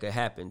thing that could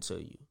happen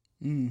to you.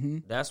 Mm-hmm.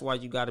 That's why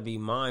you got to be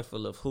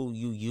mindful of who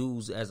you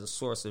use as a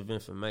source of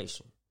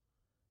information.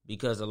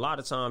 Because a lot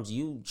of times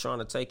you trying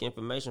to take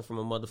information from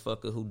a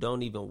motherfucker who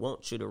don't even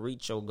want you to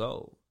reach your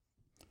goal.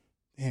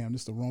 Damn,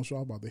 this the wrong show.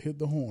 I'm about to hit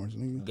the horns,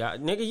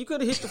 nigga. Nigga, you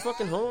could have hit the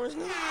fucking horns,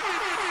 nigga.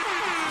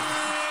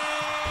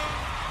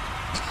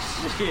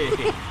 Shit.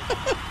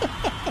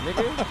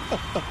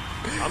 Nigga,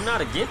 I'm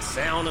not against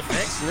sound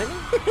effects,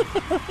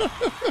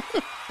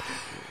 nigga.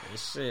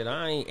 Shit,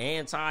 I ain't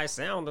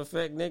anti-sound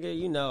effect, nigga.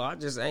 You know, I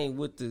just ain't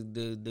with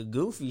the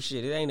goofy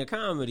shit. It ain't a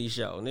comedy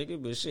show,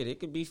 nigga. But shit, it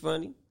could be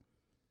funny.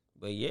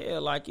 But yeah,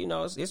 like, you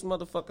know, it's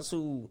motherfuckers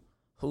who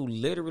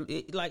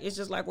literally, it's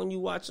just like when you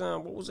watch,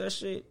 what was that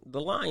shit?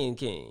 The Lion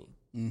King.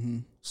 Mm-hmm.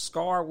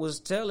 Scar was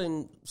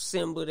telling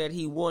Simba that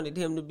he wanted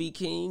him to be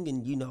king,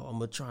 and, you know, I'm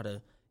going to try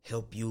to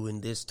help you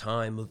in this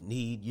time of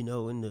need, you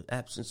know, in the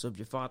absence of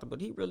your father. But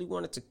he really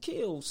wanted to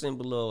kill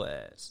Simba little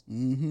ass.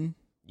 Mm-hmm.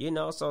 You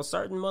know, so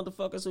certain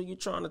motherfuckers who you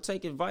trying to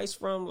take advice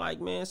from, like,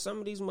 man, some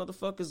of these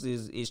motherfuckers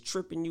is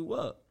tripping you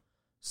up.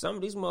 Some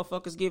of these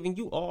motherfuckers giving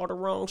you all the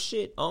wrong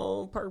shit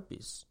on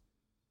purpose.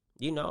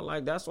 You know,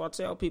 like, that's why I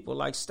tell people,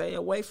 like, stay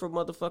away from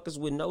motherfuckers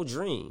with no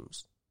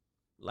dreams.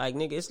 Like,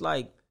 nigga, it's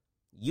like,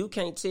 you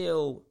can't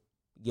tell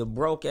your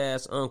broke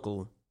ass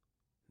uncle,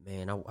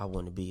 man, I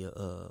want to be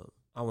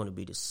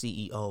the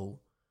CEO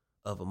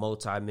of a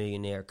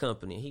multi-millionaire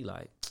company. He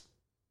like,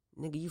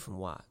 nigga, you from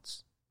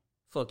Watts.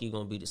 Fuck, you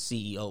gonna be the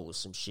CEO of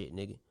some shit,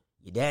 nigga.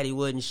 Your daddy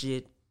wasn't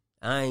shit.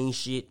 I ain't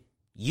shit.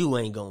 You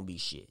ain't gonna be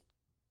shit.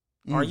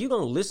 Are you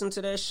gonna listen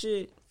to that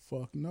shit?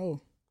 Fuck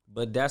no.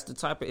 But that's the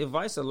type of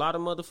advice a lot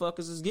of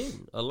motherfuckers is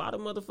getting. A lot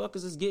of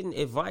motherfuckers is getting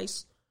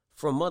advice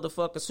from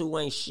motherfuckers who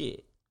ain't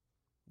shit.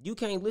 You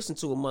can't listen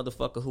to a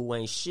motherfucker who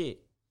ain't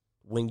shit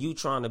when you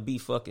trying to be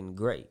fucking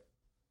great.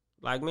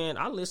 Like, man,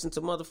 I listen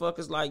to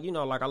motherfuckers like, you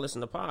know, like I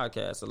listen to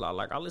podcasts a lot.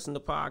 Like, I listen to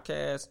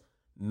podcasts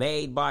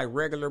made by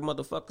regular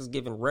motherfuckers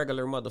giving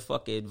regular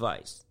motherfucker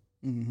advice.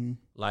 Mm-hmm.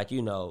 Like,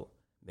 you know,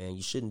 man,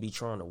 you shouldn't be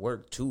trying to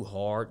work too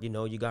hard. You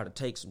know, you got to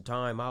take some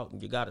time out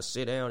and you got to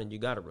sit down and you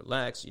got to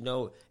relax. You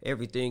know,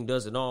 everything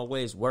doesn't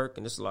always work.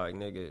 And it's like,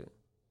 nigga,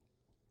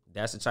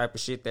 that's the type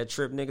of shit that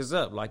trip niggas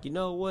up. Like, you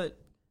know what?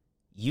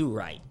 You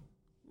right.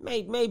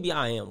 Maybe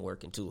I am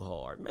working too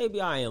hard.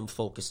 Maybe I am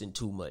focusing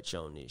too much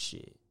on this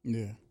shit.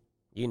 Yeah.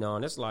 You know,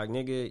 and it's like,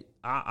 nigga,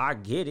 I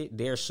get it.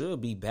 There should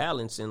be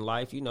balance in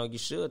life. You know, you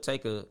should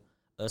take a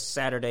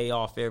Saturday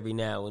off every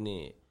now and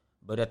then.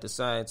 But at the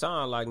same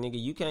time, like, nigga,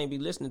 you can't be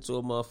listening to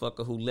a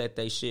motherfucker who let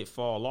they shit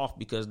fall off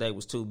because they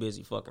was too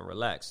busy fucking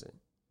relaxing.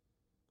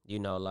 You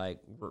know, like,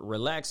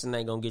 relaxing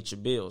ain't gonna get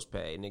your bills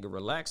paid. Nigga,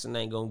 relaxing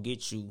ain't gonna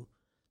get you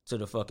to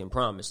the fucking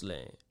promised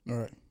land. All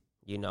right.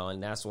 You know,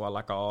 and that's why,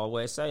 like I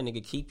always say,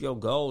 nigga, keep your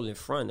goal in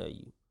front of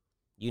you.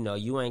 You know,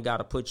 you ain't got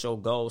to put your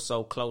goal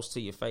so close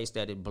to your face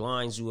that it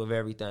blinds you of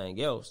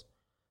everything else.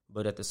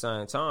 But at the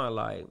same time,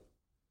 like,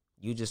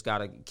 you just got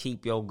to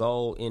keep your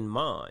goal in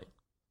mind.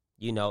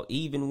 You know,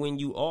 even when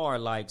you are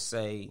like,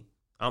 say,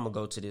 I'm going to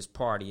go to this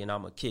party and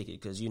I'm going to kick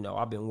it because, you know,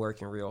 I've been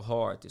working real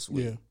hard this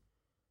week. Yeah.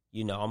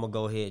 You know, I'm going to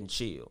go ahead and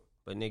chill.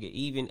 But, nigga,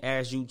 even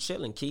as you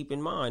chilling, keep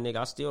in mind, nigga,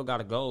 I still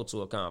got a goal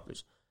to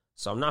accomplish.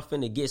 So I'm not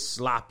finna get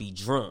sloppy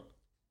drunk.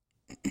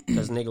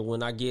 Because, nigga,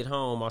 when I get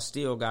home, I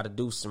still got to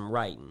do some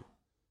writing.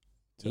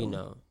 You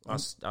know, I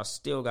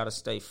still got to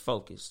stay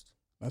focused.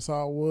 That's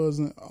how it was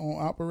on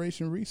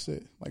Operation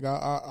Reset. Like,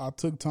 I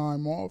took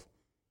time off.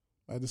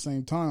 At the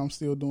same time, I'm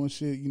still doing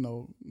shit, you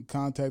know,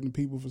 contacting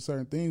people for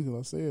certain things. Because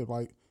I said,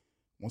 like,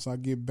 once I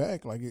get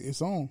back, like,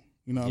 it's on.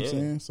 You know what I'm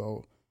saying?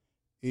 So,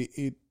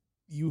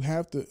 you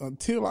have to,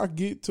 until I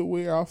get to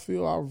where I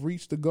feel I've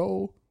reached the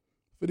goal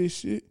for this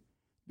shit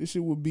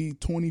would be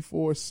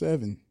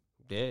 24/7.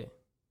 Yeah.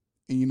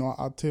 And, you know,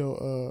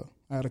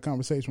 I had a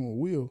conversation with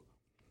Will.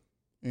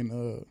 And,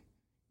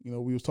 you know,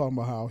 we was talking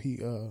about how he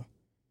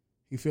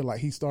feel like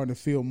he's starting to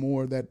feel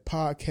more of that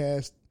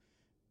podcast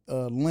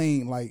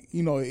lane. Like,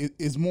 you know,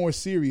 it's more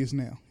serious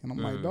now. And I'm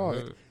like,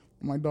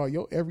 dog,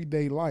 your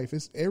everyday life,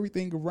 it's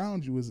everything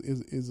around you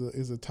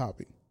is a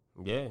topic.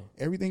 Yeah.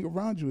 Everything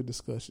around you a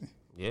discussion.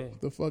 Yeah.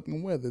 The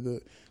fucking weather,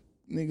 the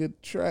nigga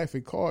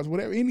traffic, cars,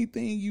 whatever,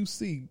 anything you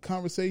see,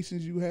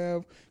 conversations you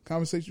have,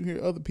 conversations you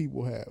hear other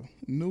people have,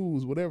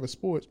 news, whatever,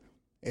 sports,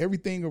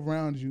 everything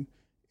around you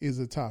is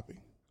a topic.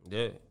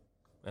 Yeah,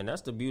 and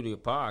that's the beauty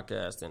of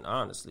podcasting.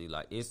 Honestly,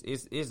 like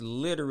it's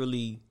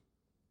literally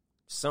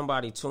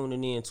somebody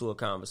tuning into a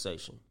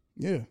conversation.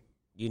 Yeah,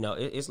 you know,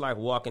 it's like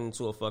walking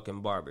into a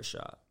fucking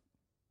barbershop.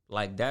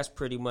 Like, that's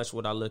pretty much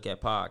what I look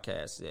at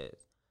podcasts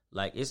as.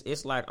 Like,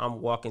 it's like I'm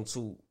walking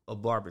to a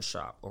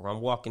barbershop, or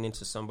I'm walking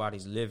into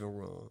somebody's living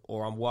room,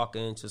 or I'm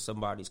walking into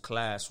somebody's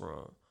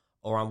classroom,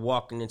 or I'm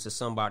walking into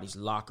somebody's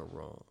locker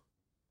room.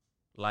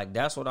 Like,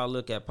 that's what I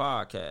look at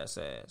podcasts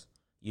as.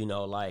 You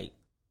know, like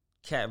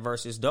cat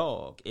versus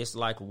dog. It's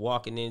like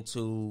walking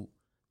into,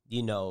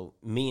 you know,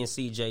 me and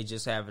CJ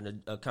just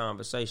having a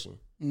conversation.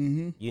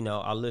 Mm-hmm. You know,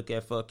 I look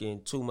at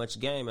fucking Too Much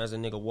Game as a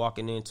nigga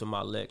walking into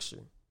my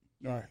lecture.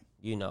 Right.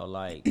 You know,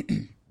 like,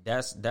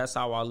 that's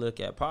how I look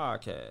at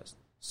podcasts.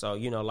 So,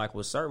 you know, like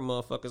with certain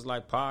motherfuckers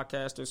like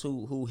podcasters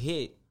who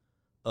hit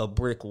a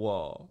brick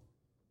wall.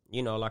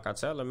 You know, like I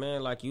tell them,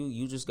 man, like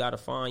you just got to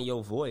find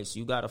your voice.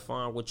 You got to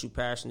find what you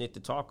passionate to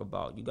talk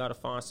about. You got to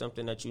find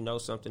something that you know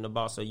something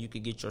about so you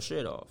could get your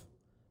shit off.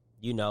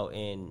 You know,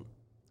 and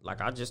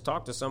like I just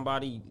talked to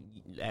somebody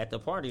at the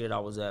party that I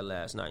was at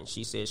last night, and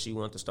she said she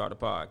wanted to start a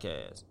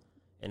podcast.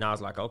 And I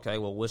was like, okay,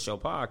 well, what's your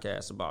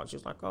podcast about? She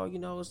was like, oh, you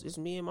know, it's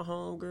me and my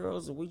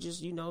homegirls, and we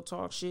just, you know,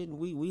 talk shit, and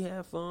we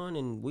have fun,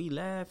 and we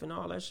laugh and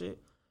all that shit.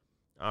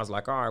 I was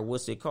like, all right,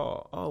 what's it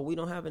called? Oh, we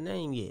don't have a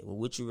name yet. Well,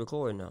 what you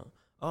recording on?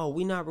 Oh,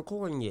 we not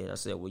recording yet. I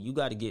said, well, you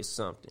got to get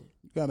something.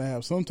 You got to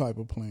have some type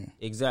of plan.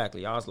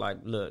 Exactly. I was like,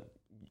 look,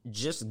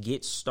 just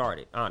get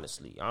started,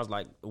 honestly. I was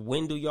like,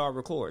 when do y'all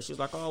record? She was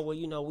like, oh, well,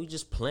 you know, we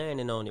just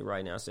planning on it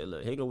right now. I said,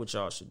 look, here go what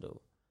y'all should do.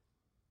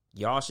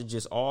 Y'all should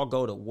just all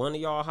go to one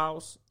of y'all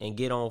house and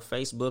get on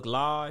Facebook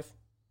Live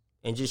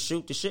and just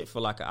shoot the shit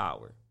for like an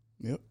hour.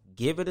 Yep.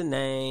 Give it a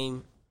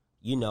name,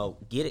 you know,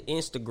 get an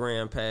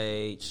Instagram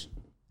page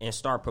and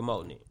start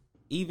promoting it.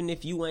 Even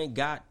if you ain't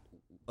got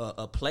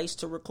a place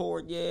to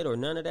record yet or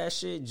none of that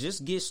shit,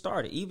 just get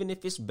started. Even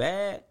if it's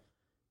bad,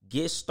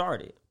 get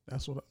started.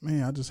 That's what,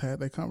 man, I just had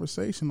that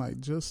conversation. Like,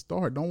 just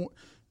start.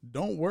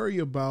 Don't worry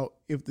about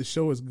if the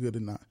show is good or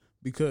not.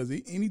 Because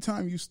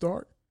anytime you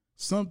start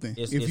something,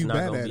 if you're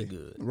bad at it,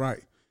 good.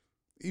 Right.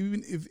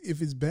 Even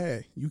if it's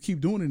bad, you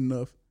keep doing it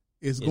enough,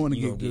 it's going to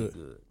get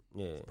good.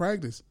 Yeah.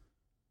 Practice.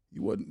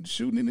 You wasn't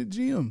shooting in the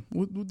gym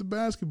with the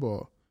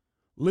basketball.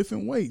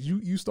 Lifting weights.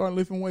 You start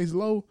lifting weights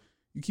low,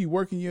 you keep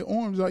working your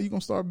arms out, you're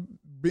going to start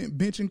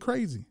benching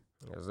crazy.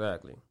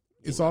 Exactly.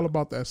 It's all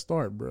about that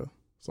start, bro.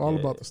 It's all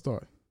about the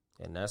start.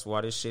 And that's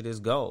why this shit is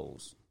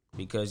goals.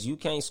 Because you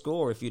can't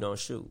score if you don't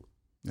shoot.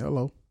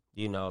 Hello.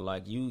 You know,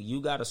 like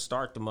you got to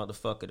start the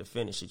motherfucker to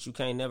finish it. You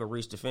can't never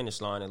reach the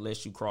finish line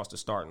unless you cross the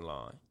starting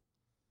line.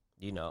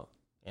 You know.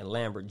 And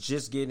Lambert,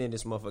 just get in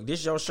this motherfucker.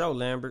 This your show,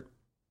 Lambert.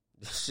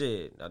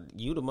 Shit,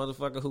 you the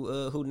motherfucker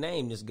who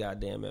named this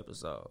goddamn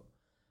episode.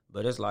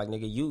 But it's like,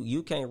 nigga,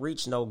 you can't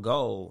reach no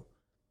goal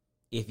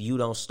if you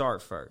don't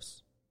start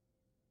first.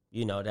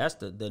 You know, that's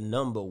the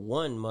number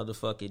one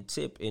motherfucking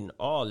tip in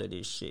all of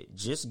this shit.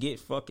 Just get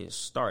fucking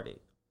started.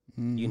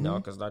 Mm-hmm. You know,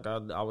 because like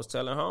I was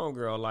telling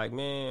homegirl, like,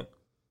 man,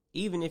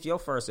 even if your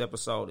first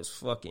episode is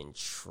fucking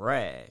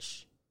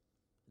trash,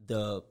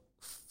 the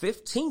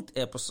 15th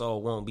episode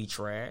won't be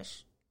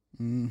trash.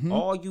 Mm-hmm.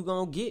 All you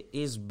gonna get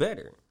is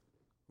better.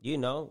 You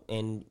know,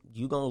 and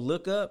you gonna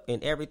look up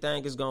and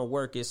everything is gonna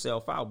work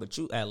itself out. But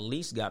you at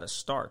least gotta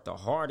start. The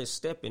hardest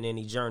step in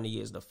any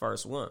journey is the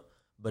first one.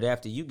 But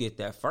after you get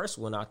that first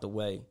one out the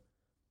way,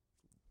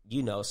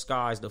 you know,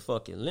 sky's the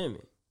fucking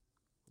limit.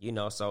 You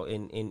know, so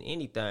in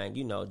anything,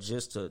 you know,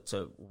 just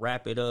to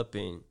wrap it up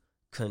and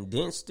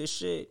condense the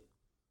shit,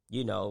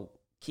 you know,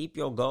 keep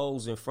your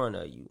goals in front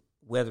of you.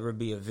 Whether it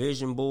be a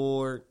vision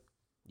board,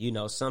 you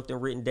know, something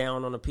written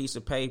down on a piece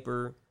of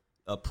paper,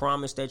 a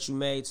promise that you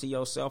made to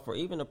yourself, or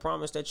even a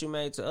promise that you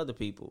made to other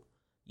people.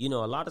 You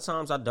know, a lot of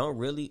times I don't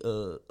really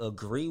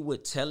agree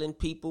with telling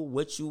people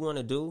what you want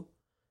to do,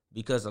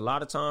 because a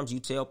lot of times you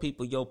tell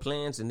people your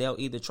plans and they'll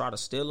either try to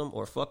steal them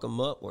or fuck them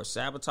up or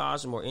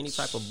sabotage them or any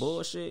type of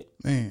bullshit.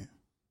 Man.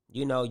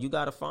 You know, you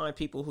got to find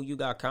people who you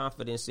got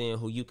confidence in,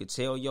 who you could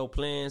tell your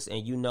plans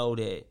and you know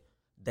that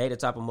they the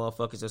type of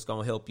motherfuckers that's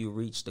going to help you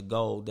reach the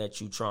goal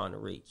that you trying to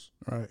reach.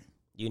 Right.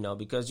 You know,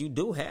 because you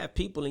do have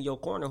people in your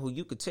corner who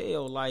you could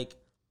tell, like,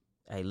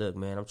 hey, look,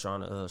 man, I'm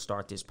trying to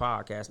start this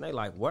podcast. And they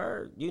like,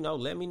 word, you know,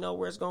 let me know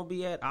where it's going to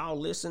be at. I'll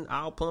listen.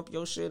 I'll pump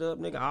your shit up,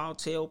 nigga. I'll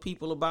tell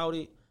people about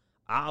it.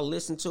 I'll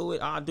listen to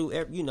it. I'll do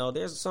every, you know,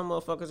 there's some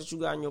motherfuckers that you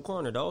got in your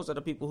corner. Those are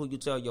the people who you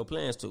tell your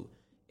plans to.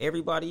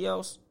 Everybody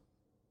else,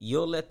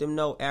 you'll let them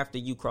know after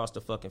you cross the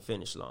fucking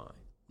finish line.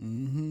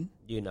 Mm-hmm.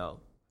 You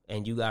know,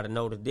 and you got to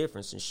know the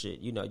difference and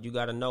shit. You know, you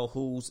got to know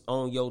who's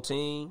on your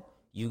team.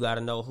 You got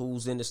to know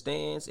who's in the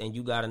stands, and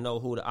you got to know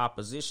who the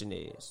opposition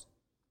is.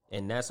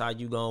 And that's how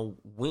you going to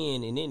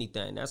win in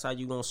anything. That's how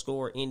you going to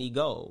score any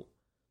goal.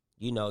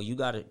 You know, you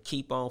got to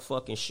keep on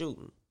fucking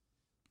shooting.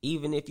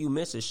 Even if you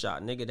miss a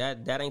shot,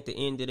 nigga, that ain't the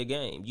end of the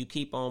game. You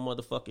keep on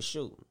motherfucking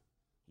shooting.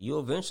 You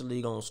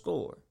eventually going to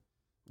score.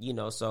 You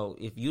know, so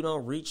if you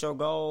don't reach your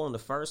goal on the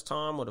first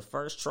time or the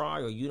first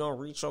try, or you don't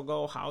reach your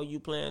goal how you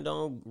planned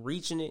on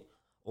reaching it,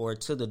 or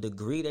to the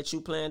degree that you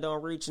planned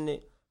on reaching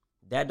it,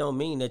 that don't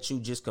mean that you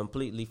just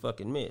completely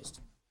fucking missed.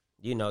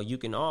 You know, you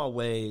can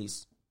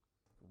always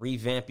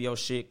revamp your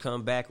shit,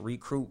 come back,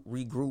 recruit,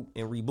 regroup,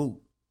 and reboot.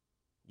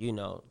 You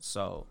know,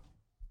 so,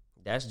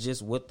 that's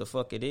just what the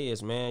fuck it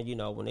is, man. You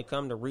know, when it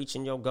come to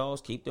reaching your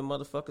goals, keep them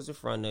motherfuckers in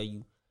front of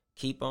you.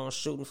 Keep on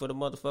shooting for the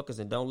motherfuckers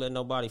and don't let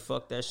nobody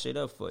fuck that shit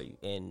up for you.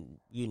 And,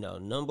 you know,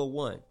 number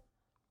one,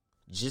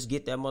 just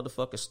get that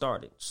motherfucker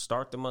started.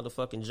 Start the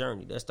motherfucking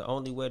journey. That's the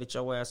only way that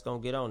your ass gonna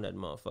get on that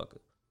motherfucker.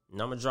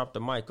 And I'm gonna drop the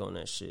mic on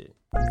that shit.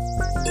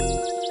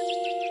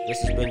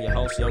 This has been your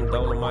host, Young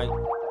Dolemite,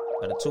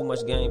 of the Too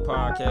Much Game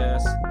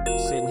podcast.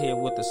 Sitting here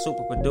with the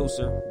super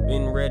producer,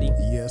 Ben Ready.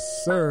 Yes,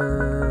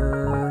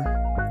 sir.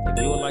 If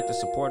you would like to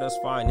support us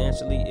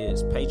financially,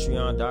 it's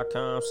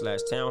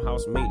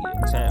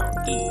patreon.com/townhousemedia,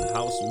 Town E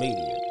House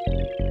Media.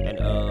 And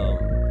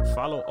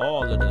follow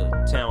all of the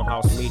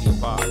Townhouse Media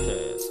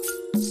podcasts.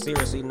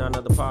 Seriously None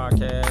Other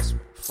podcast,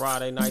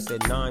 Friday nights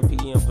at 9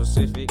 p.m.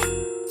 Pacific.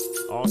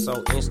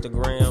 Also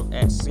Instagram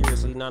at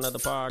Seriously None Other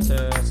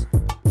podcast.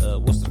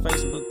 What's the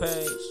Facebook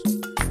page?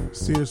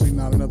 Seriously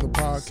Not Another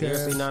Podcast.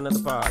 Seriously Not Another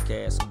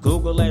Podcast.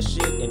 Google that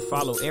shit and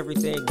follow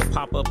everything that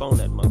pop up on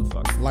that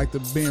motherfucker. Like the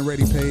Ben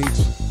Ready page.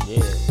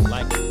 Yeah,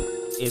 like,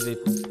 is it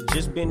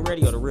just Ben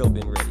Ready or the real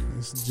Ben Ready?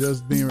 It's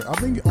just Ben Ready. I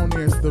think on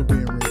there it's the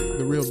Ben Ready.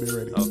 The real Ben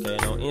Ready. Okay,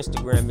 and on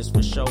Instagram it's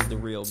for sure the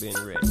real Ben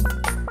Ready.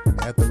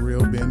 At the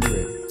real Ben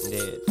Ready.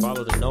 Yeah,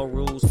 follow the No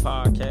Rules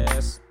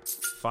podcast,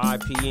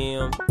 5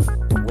 p.m.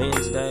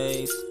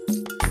 Wednesdays.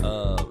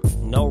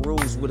 No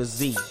Rules with a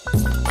Z.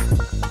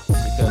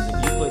 Because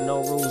if you put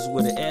No Rules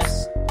with an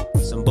S,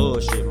 some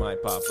bullshit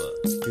might pop up.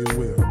 It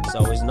will.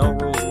 So it's No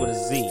Rules with a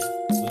Z.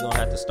 We're going to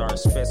have to start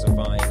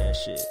specifying that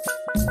shit.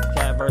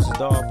 Cat vs.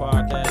 Dog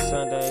podcast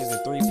Sundays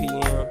at 3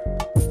 p.m.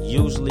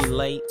 Usually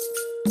late,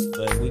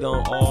 but we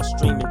on all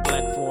streaming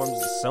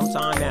platforms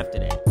sometime after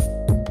that.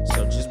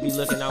 So just be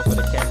looking out for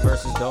the Cat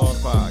vs. Dog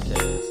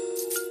podcast.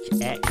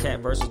 At Cat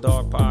vs.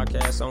 Dog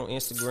podcast on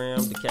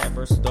Instagram, the Cat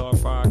vs. Dog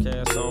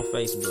podcast on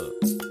Facebook,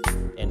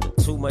 and the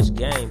Too Much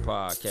Game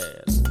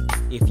podcast.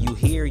 If you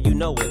hear, you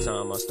know what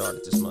time I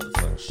started this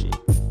motherfucking shit.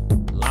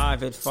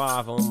 Live at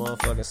 5 on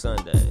motherfucking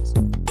Sundays.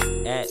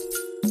 At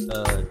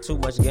Too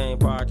Much Game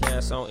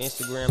podcast on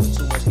Instagram, the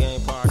Too Much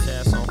Game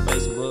podcast on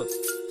Facebook.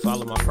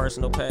 Follow my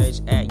personal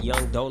page at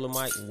Young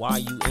Dolemite,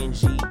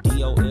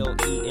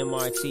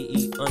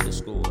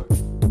 YUNGDOLEMITE_.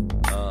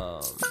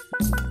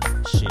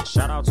 Shit,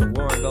 shout out to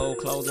Warren Gold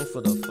Clothing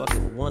for the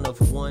fucking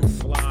one-of-one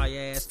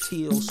fly-ass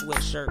teal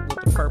sweatshirt with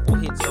the purple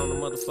hits on the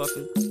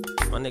motherfucker.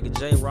 My nigga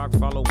J-Rock,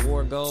 follow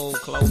War Gold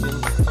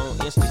Clothing on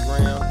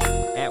Instagram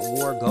at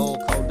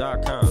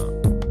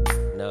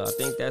wargoldco.com. No, I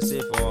think that's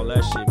it for all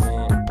that shit,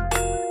 man.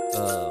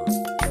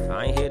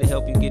 I ain't here to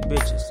help you get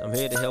bitches. I'm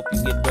here to help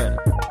you get better.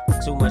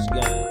 Too much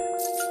game.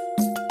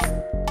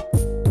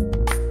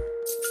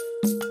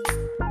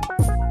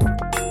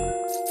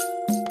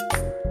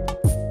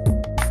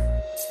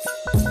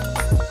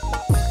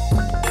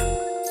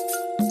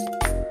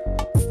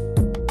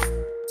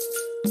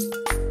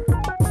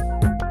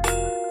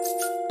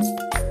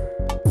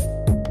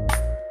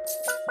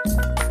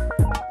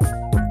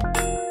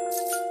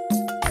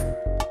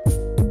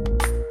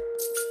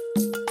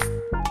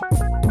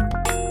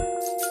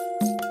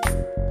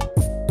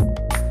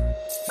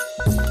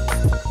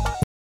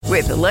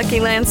 With the Lucky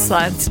Land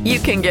Slots, you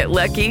can get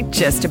lucky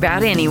just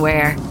about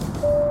anywhere.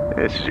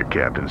 This is your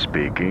captain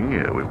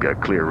speaking. We've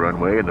got clear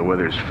runway and the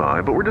weather's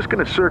fine, but we're just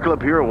going to circle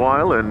up here a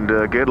while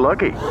and get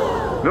lucky.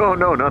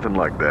 No, nothing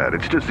like that.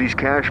 It's just these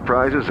cash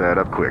prizes add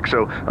up quick.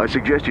 So I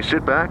suggest you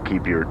sit back,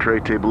 keep your tray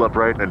table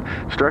upright, and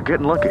start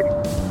getting lucky.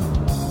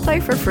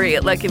 Play for free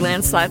at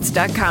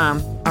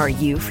LuckyLandSlots.com. Are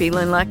you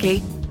feeling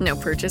lucky? No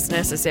purchase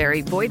necessary.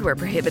 Void where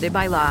prohibited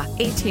by law.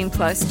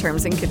 18+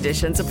 terms and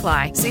conditions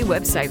apply. See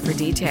website for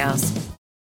details.